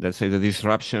the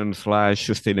disruption /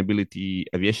 sustainability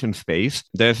aviation space,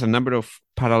 there's a number of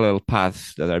parallel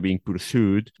paths that are being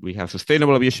pursued. We have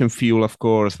sustainable aviation fuel, of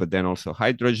course, but then also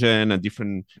hydrogen and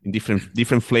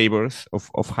different flavors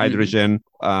of hydrogen,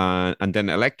 and then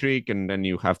electric, and then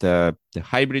you have the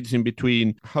hybrids in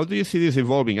between. How do you see this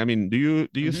evolving? I mean, do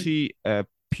you see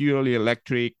purely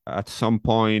electric at some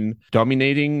point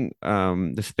dominating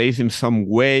the space in some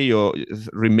way, or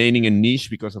remaining a niche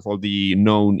because of all the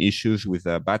known issues with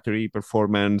battery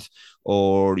performance,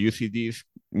 or you see this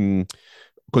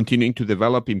continuing to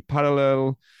develop in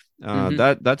parallel?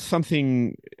 That's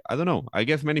something, I don't know. I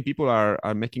guess many people are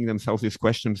making themselves these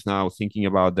questions now, thinking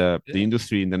about the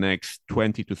industry in the next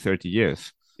 20 to 30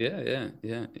 years. Yeah.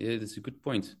 That's a good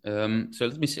point. So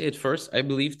let me say it first. I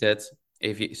believe that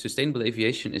sustainable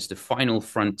aviation is the final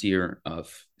frontier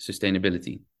of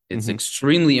sustainability. It's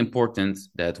extremely important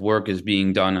that work is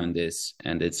being done on this,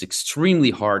 and it's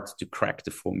extremely hard to crack the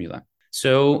formula.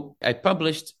 So I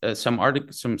published some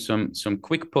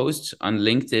quick posts on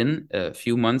LinkedIn a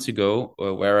few months ago,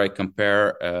 where I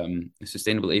compare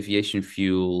sustainable aviation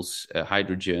fuels,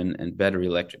 hydrogen, and battery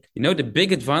electric. You know, the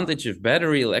big advantage of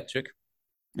battery electric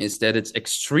is that it's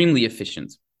extremely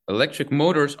efficient. Electric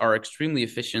motors are extremely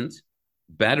efficient.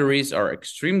 Batteries are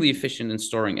extremely efficient in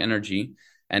storing energy.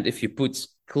 And if you put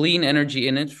clean energy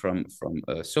in it from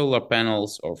solar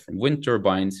panels or from wind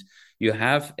turbines, you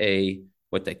have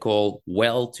what they call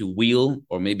well-to-wheel,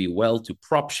 or maybe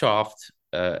well-to-prop shaft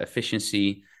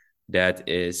efficiency that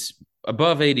is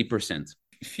above 80%.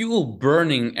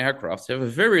 Fuel-burning aircraft have a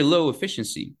very low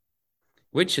efficiency,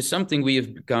 which is something we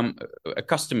have become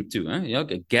accustomed to. You know,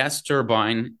 a gas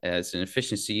turbine has an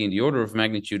efficiency in the order of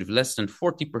magnitude of less than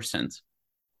 40%.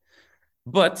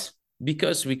 But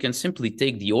because we can simply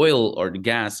take the oil or the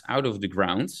gas out of the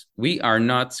ground, we are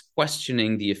not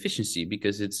questioning the efficiency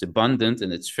because it's abundant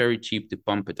and it's very cheap to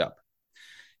pump it up.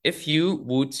 If you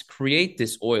would create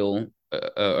this oil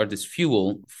or this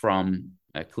fuel from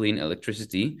clean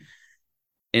electricity,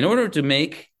 in order to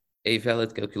make a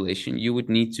valid calculation, you would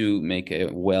need to make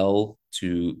a well-to-shaft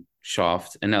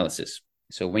analysis.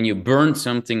 So when you burn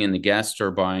something in the gas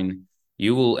turbine,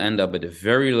 you will end up at a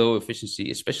very low efficiency,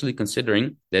 especially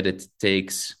considering that it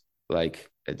takes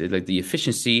like the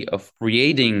efficiency of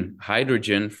creating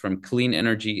hydrogen from clean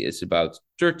energy is about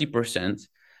 30%,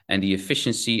 and the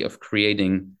efficiency of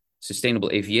creating sustainable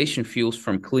aviation fuels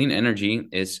from clean energy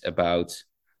is about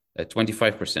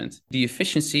 25%. The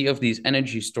efficiency of these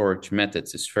energy storage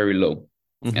methods is very low.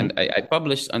 And I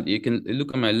published, you can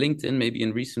look on my LinkedIn, maybe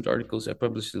in recent articles, I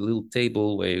published a little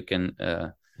table where you can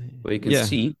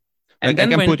see. And I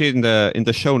can put it in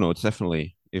the show notes,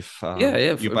 definitely, if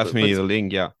you pass me the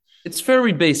link. Yeah, it's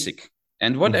very basic.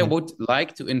 And what I would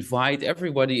like to invite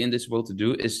everybody in this world to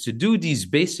do is to do these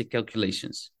basic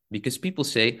calculations, because people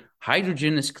say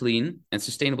hydrogen is clean and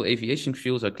sustainable aviation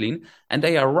fuels are clean, and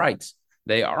they are right.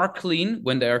 They are clean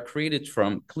when they are created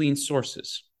from clean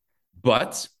sources.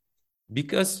 But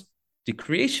because the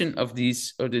creation of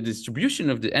these, or the distribution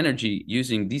of the energy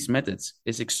using these methods,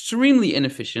 is extremely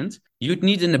inefficient, you'd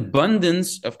need an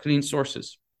abundance of clean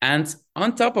sources. And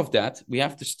on top of that, we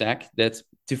have to stack that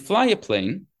to fly a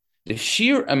plane, the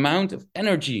sheer amount of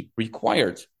energy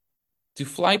required to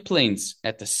fly planes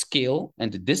at the scale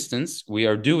and the distance we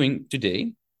are doing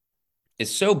today is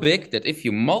so big that if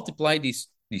you multiply these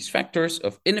factors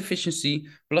of inefficiency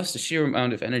plus the sheer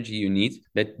amount of energy you need,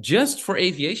 that just for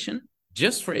aviation,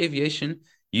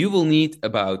 you will need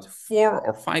about 4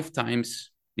 or 5 times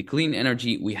the clean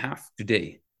energy we have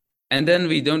today. And then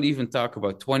we don't even talk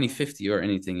about 2050 or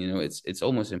anything, you know, it's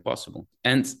almost impossible.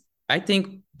 And I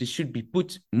think this should be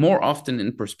put more often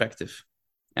in perspective,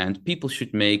 and people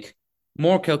should make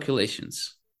more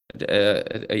calculations.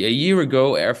 A year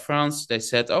ago, Air France, they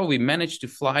said, we managed to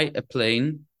fly a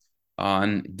plane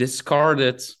on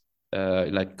discarded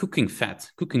cooking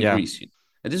grease.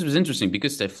 And this was interesting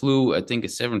because they flew, I think, a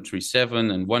 737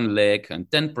 and one leg and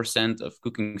 10% of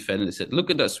cooking fat. And they said,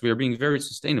 look at us, we are being very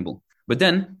sustainable. But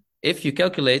then if you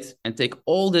calculate and take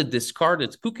all the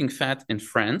discarded cooking fat in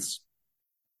France,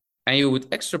 and you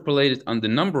would extrapolate it on the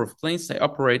number of planes they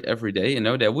operate every day,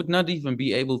 they would not even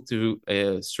be able to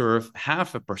serve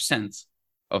 0.5%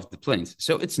 of the planes.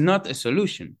 So it's not a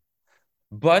solution.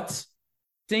 But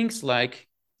things like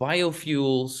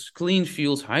biofuels, clean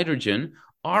fuels, hydrogen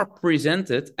are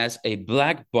presented as a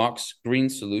black box green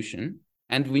solution.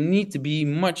 And we need to be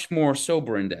much more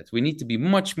sober in that. We need to be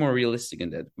much more realistic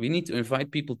in that. We need to invite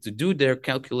people to do their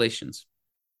calculations.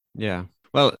 Yeah.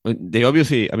 Well, they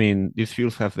obviously, I mean, these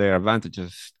fuels have their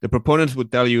advantages. The proponents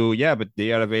would tell you, yeah, but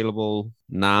they are available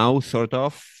now, sort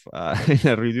of, in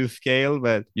a reduced scale,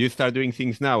 but you start doing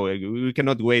things now. We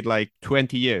cannot wait like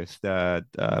 20 years that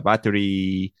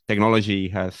battery technology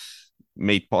has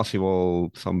made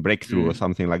possible some breakthrough or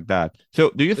something like that.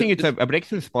 So do you think it's a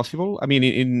breakthrough is possible? I mean,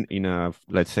 in a,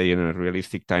 let's say, in a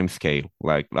realistic time scale,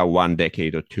 like 1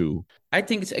 decade or two? I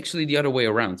think it's actually the other way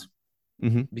around.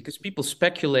 Because people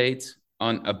speculate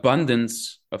on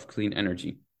abundance of clean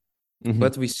energy.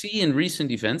 But we see in recent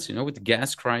events, with the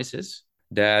gas crisis,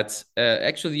 that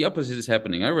actually the opposite is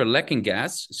happening. We're lacking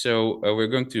gas, so we're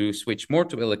going to switch more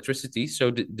to electricity. So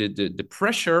the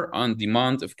pressure on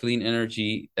demand of clean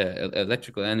energy,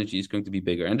 electrical energy, is going to be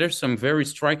bigger. And there's some very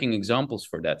striking examples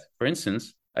for that. For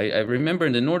instance, I remember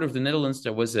in the north of the Netherlands,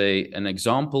 there was an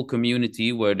example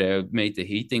community where they made the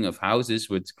heating of houses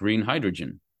with green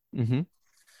hydrogen.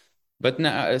 But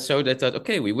now, so they thought,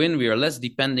 okay, we win. We are less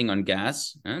depending on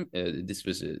gas. This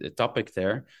was a topic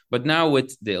there. But now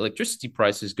with the electricity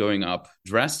prices going up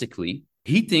drastically,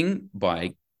 heating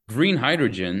by green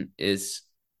hydrogen is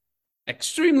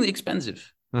extremely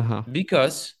expensive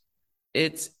because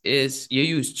you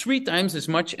use 3 times as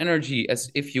much energy as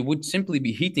if you would simply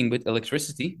be heating with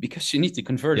electricity, because you need to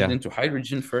convert it into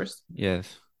hydrogen first.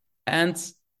 Yes. And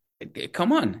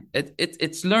come on,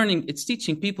 it's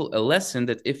teaching people a lesson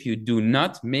that if you do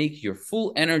not make your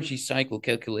full energy cycle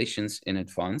calculations in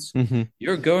advance,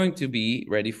 you're going to be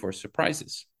ready for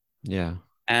surprises. Yeah.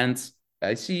 And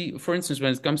I see, for instance,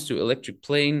 when it comes to electric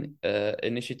plane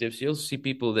initiatives, you also see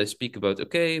people that speak about,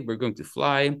 okay, we're going to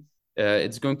fly.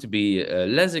 It's going to be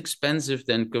less expensive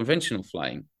than conventional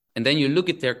flying. And then you look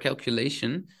at their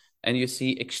calculation, and you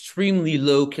see extremely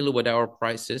low kilowatt hour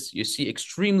prices. You see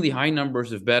extremely high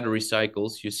numbers of battery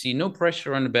cycles. You see no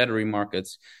pressure on the battery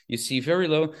markets. You see very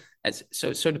low.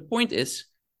 So the point is,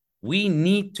 we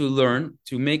need to learn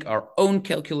to make our own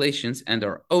calculations and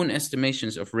our own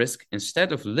estimations of risk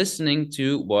instead of listening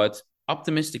to what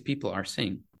optimistic people are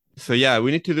saying. So yeah, we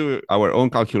need to do our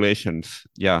own calculations.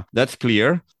 Yeah, that's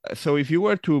clear. So if you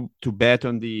were to bet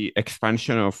on the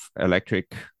expansion of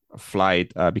electric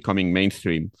flight becoming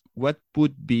mainstream, what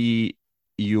would be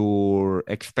your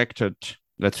expected,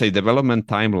 let's say, development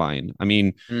timeline? I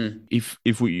mean, if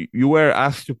you were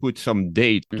asked to put some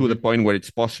date to the point where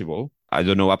it's possible, I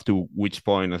don't know up to which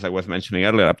point, as I was mentioning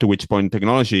earlier, up to which point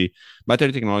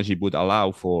battery technology would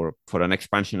allow for an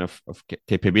expansion of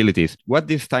capabilities. What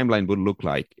this timeline would look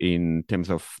like in terms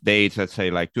of dates, let's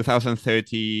say like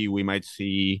 2030, we might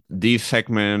see this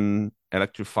segment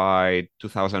electrified.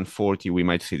 2040, we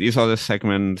might see these other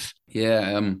segments.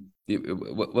 Yeah.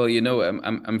 Well,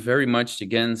 I'm very much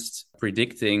against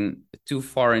predicting too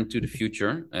far into the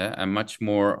future. I'm much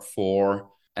more for,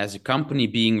 as a company,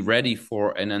 being ready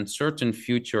for an uncertain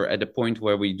future at a point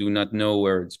where we do not know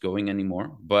where it's going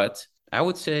anymore. But I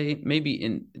would say maybe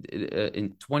in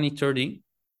 2030,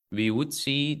 we would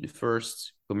see the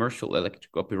first commercial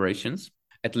electric operations,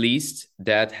 at least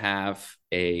that have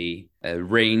a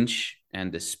range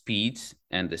and the speed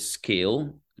and the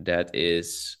scale that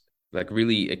is like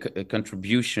really a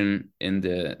contribution in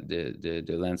the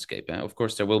landscape. Of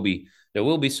course, there will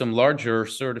be some larger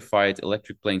certified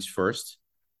electric planes first,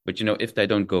 but if they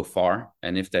don't go far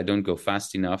and if they don't go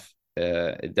fast enough,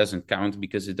 it doesn't count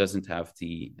because it doesn't have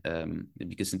the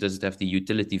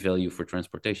utility value for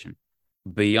transportation.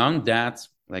 Beyond that,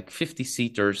 like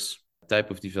 50-seaters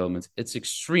type of development, it's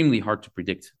extremely hard to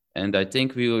predict. And I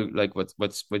think we will, like what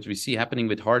we see happening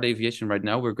with hard aviation right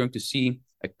now, we're going to see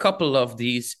a couple of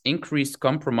these increased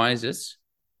compromises,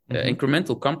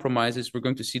 incremental compromises. We're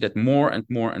going to see that more and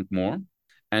more and more.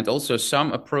 And also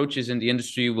some approaches in the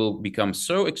industry will become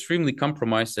so extremely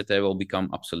compromised that they will become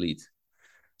obsolete.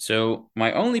 So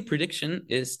my only prediction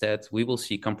is that we will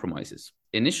see compromises.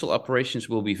 Initial operations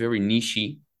will be very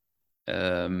niche-y,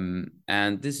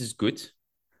 and this is good.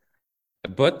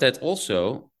 But that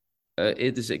also,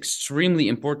 it is extremely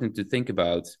important to think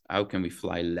about how can we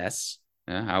fly less?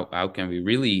 How can we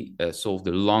really solve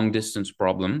the long distance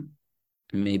problem?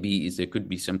 Maybe there could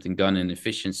be something done in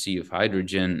efficiency of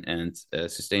hydrogen and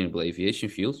sustainable aviation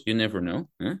fuels. You never know.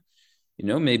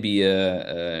 maybe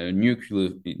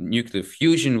nuclear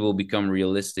fusion will become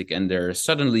realistic, and there's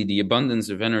suddenly the abundance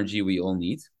of energy we all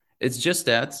need. It's just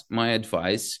that my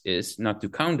advice is not to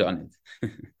count on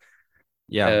it.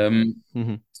 Yeah.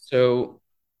 Mm-hmm. So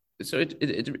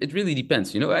it really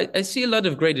depends. I see a lot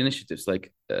of great initiatives,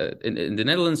 like in the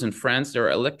Netherlands and France, there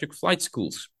are electric flight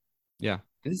schools. Yeah.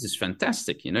 This is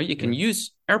fantastic. You can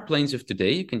use airplanes of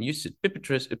today. You can use the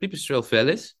pipistrelle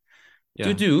velis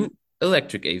to do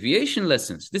electric aviation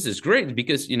lessons. This is great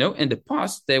because in the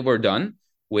past they were done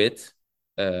with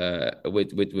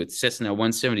Cessna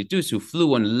 172s who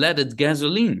flew on leaded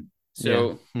gasoline.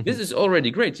 So this is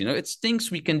already great. It's things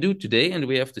we can do today, and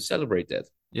we have to celebrate that.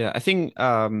 Yeah, I think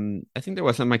there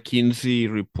was a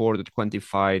McKinsey report that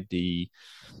quantified the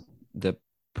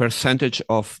percentage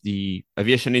of the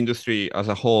aviation industry as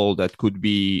a whole that could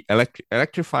be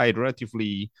electrified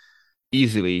relatively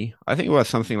easily. I think it was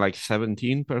something like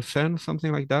 17%,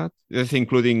 something like that. That's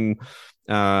including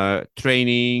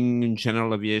training,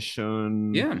 general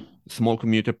aviation, small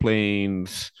commuter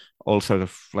planes, all sort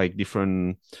of like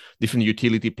different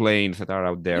utility planes that are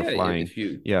out there flying.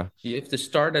 You have to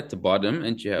start at the bottom,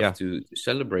 and you have to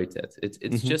celebrate that.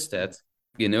 It's just that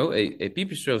a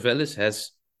pipistrelle velis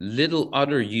has little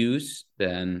other use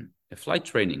than a flight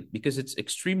training because it's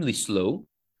extremely slow.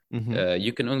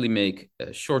 You can only make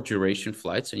short duration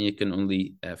flights, and you can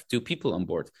only have 2 people on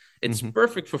board. It's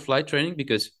perfect for flight training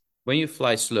because when you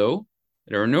fly slow,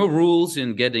 there are no rules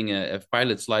in getting a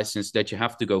pilot's license that you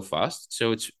have to go fast.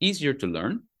 So it's easier to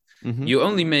learn. You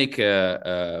only make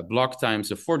block times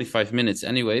of 45 minutes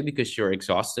anyway because you're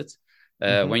exhausted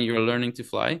when you're learning to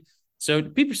fly. So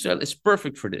the pipistrelle is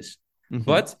perfect for this.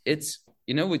 But it's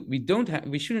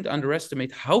we shouldn't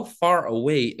underestimate how far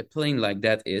away a plane like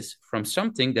that is from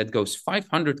something that goes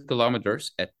 500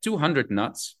 kilometers at 200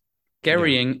 knots,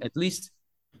 carrying at least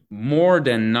more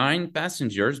than 9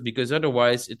 passengers, because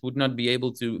otherwise it would not be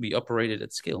able to be operated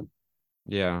at scale.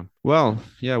 Yeah. Well,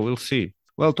 we'll see.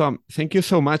 Well, Tom, thank you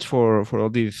so much for all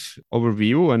this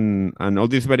overview and all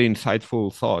these very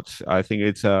insightful thoughts. I think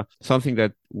it's something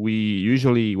that we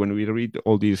usually, when we read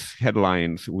all these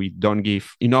headlines, we don't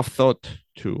give enough thought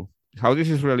to. How this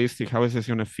is realistic, how is this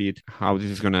going to fit, how this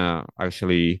is going to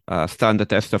actually stand the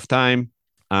test of time.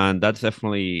 And that's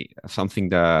definitely something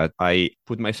that I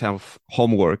put myself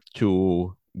homework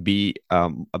to be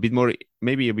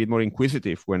maybe a bit more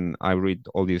inquisitive when I read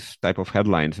all these type of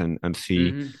headlines and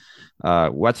see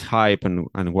what's hype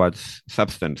and what's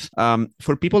substance.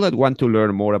 For people that want to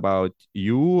learn more about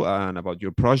you and about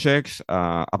your projects,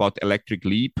 about Electric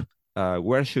Leap,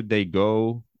 where should they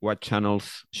go? What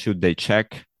channels should they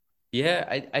check?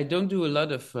 Yeah, I don't do a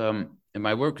lot of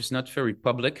my work is not very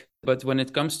public, but when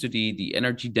it comes to the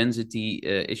energy density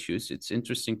issues, it's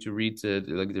interesting to read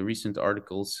the recent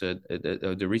articles,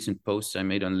 the recent posts I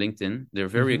made on LinkedIn. They're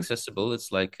very accessible.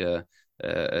 It's like a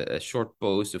short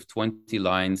post of 20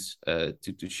 lines to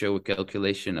show a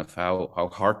calculation of how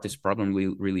hard this problem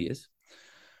really is.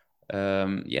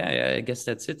 I guess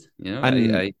that's it.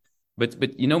 But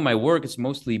my work is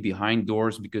mostly behind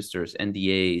doors because there's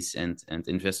NDAs and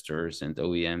investors and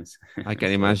OEMs. I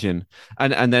can imagine.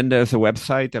 And then there's a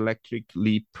website,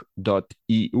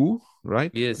 electricleap.eu,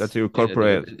 right? Yes. That's your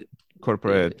corporate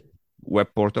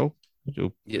web portal,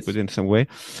 to put it in some way.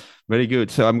 Very good.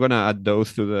 So I'm gonna add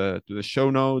those to the show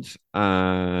notes.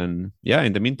 And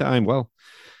in the meantime, well,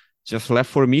 just left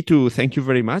for me to thank you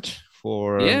very much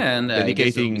for dedicating. I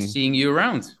guess I'll be seeing you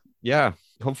around. Yeah.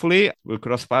 Hopefully we'll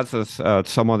cross paths on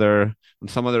some other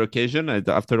occasion.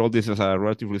 After all, this is a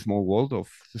relatively small world of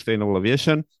sustainable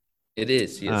aviation. It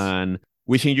is, yes. And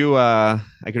wishing you a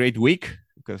great week,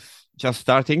 because just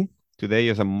starting. Today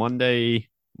is a Monday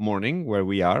morning where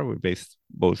we're based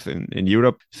both in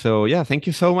Europe. So thank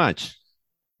you so much.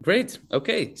 Great.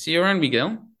 Okay. See you around,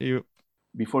 Miguel. See you.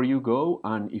 Before you go,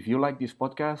 and if you like this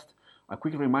podcast, a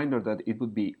quick reminder that it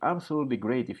would be absolutely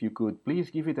great if you could please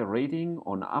give it a rating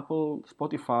on Apple,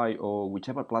 Spotify, or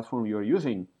whichever platform you're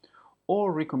using,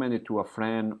 or recommend it to a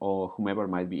friend or whomever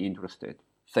might be interested.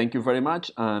 Thank you very much,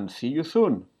 and see you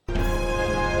soon.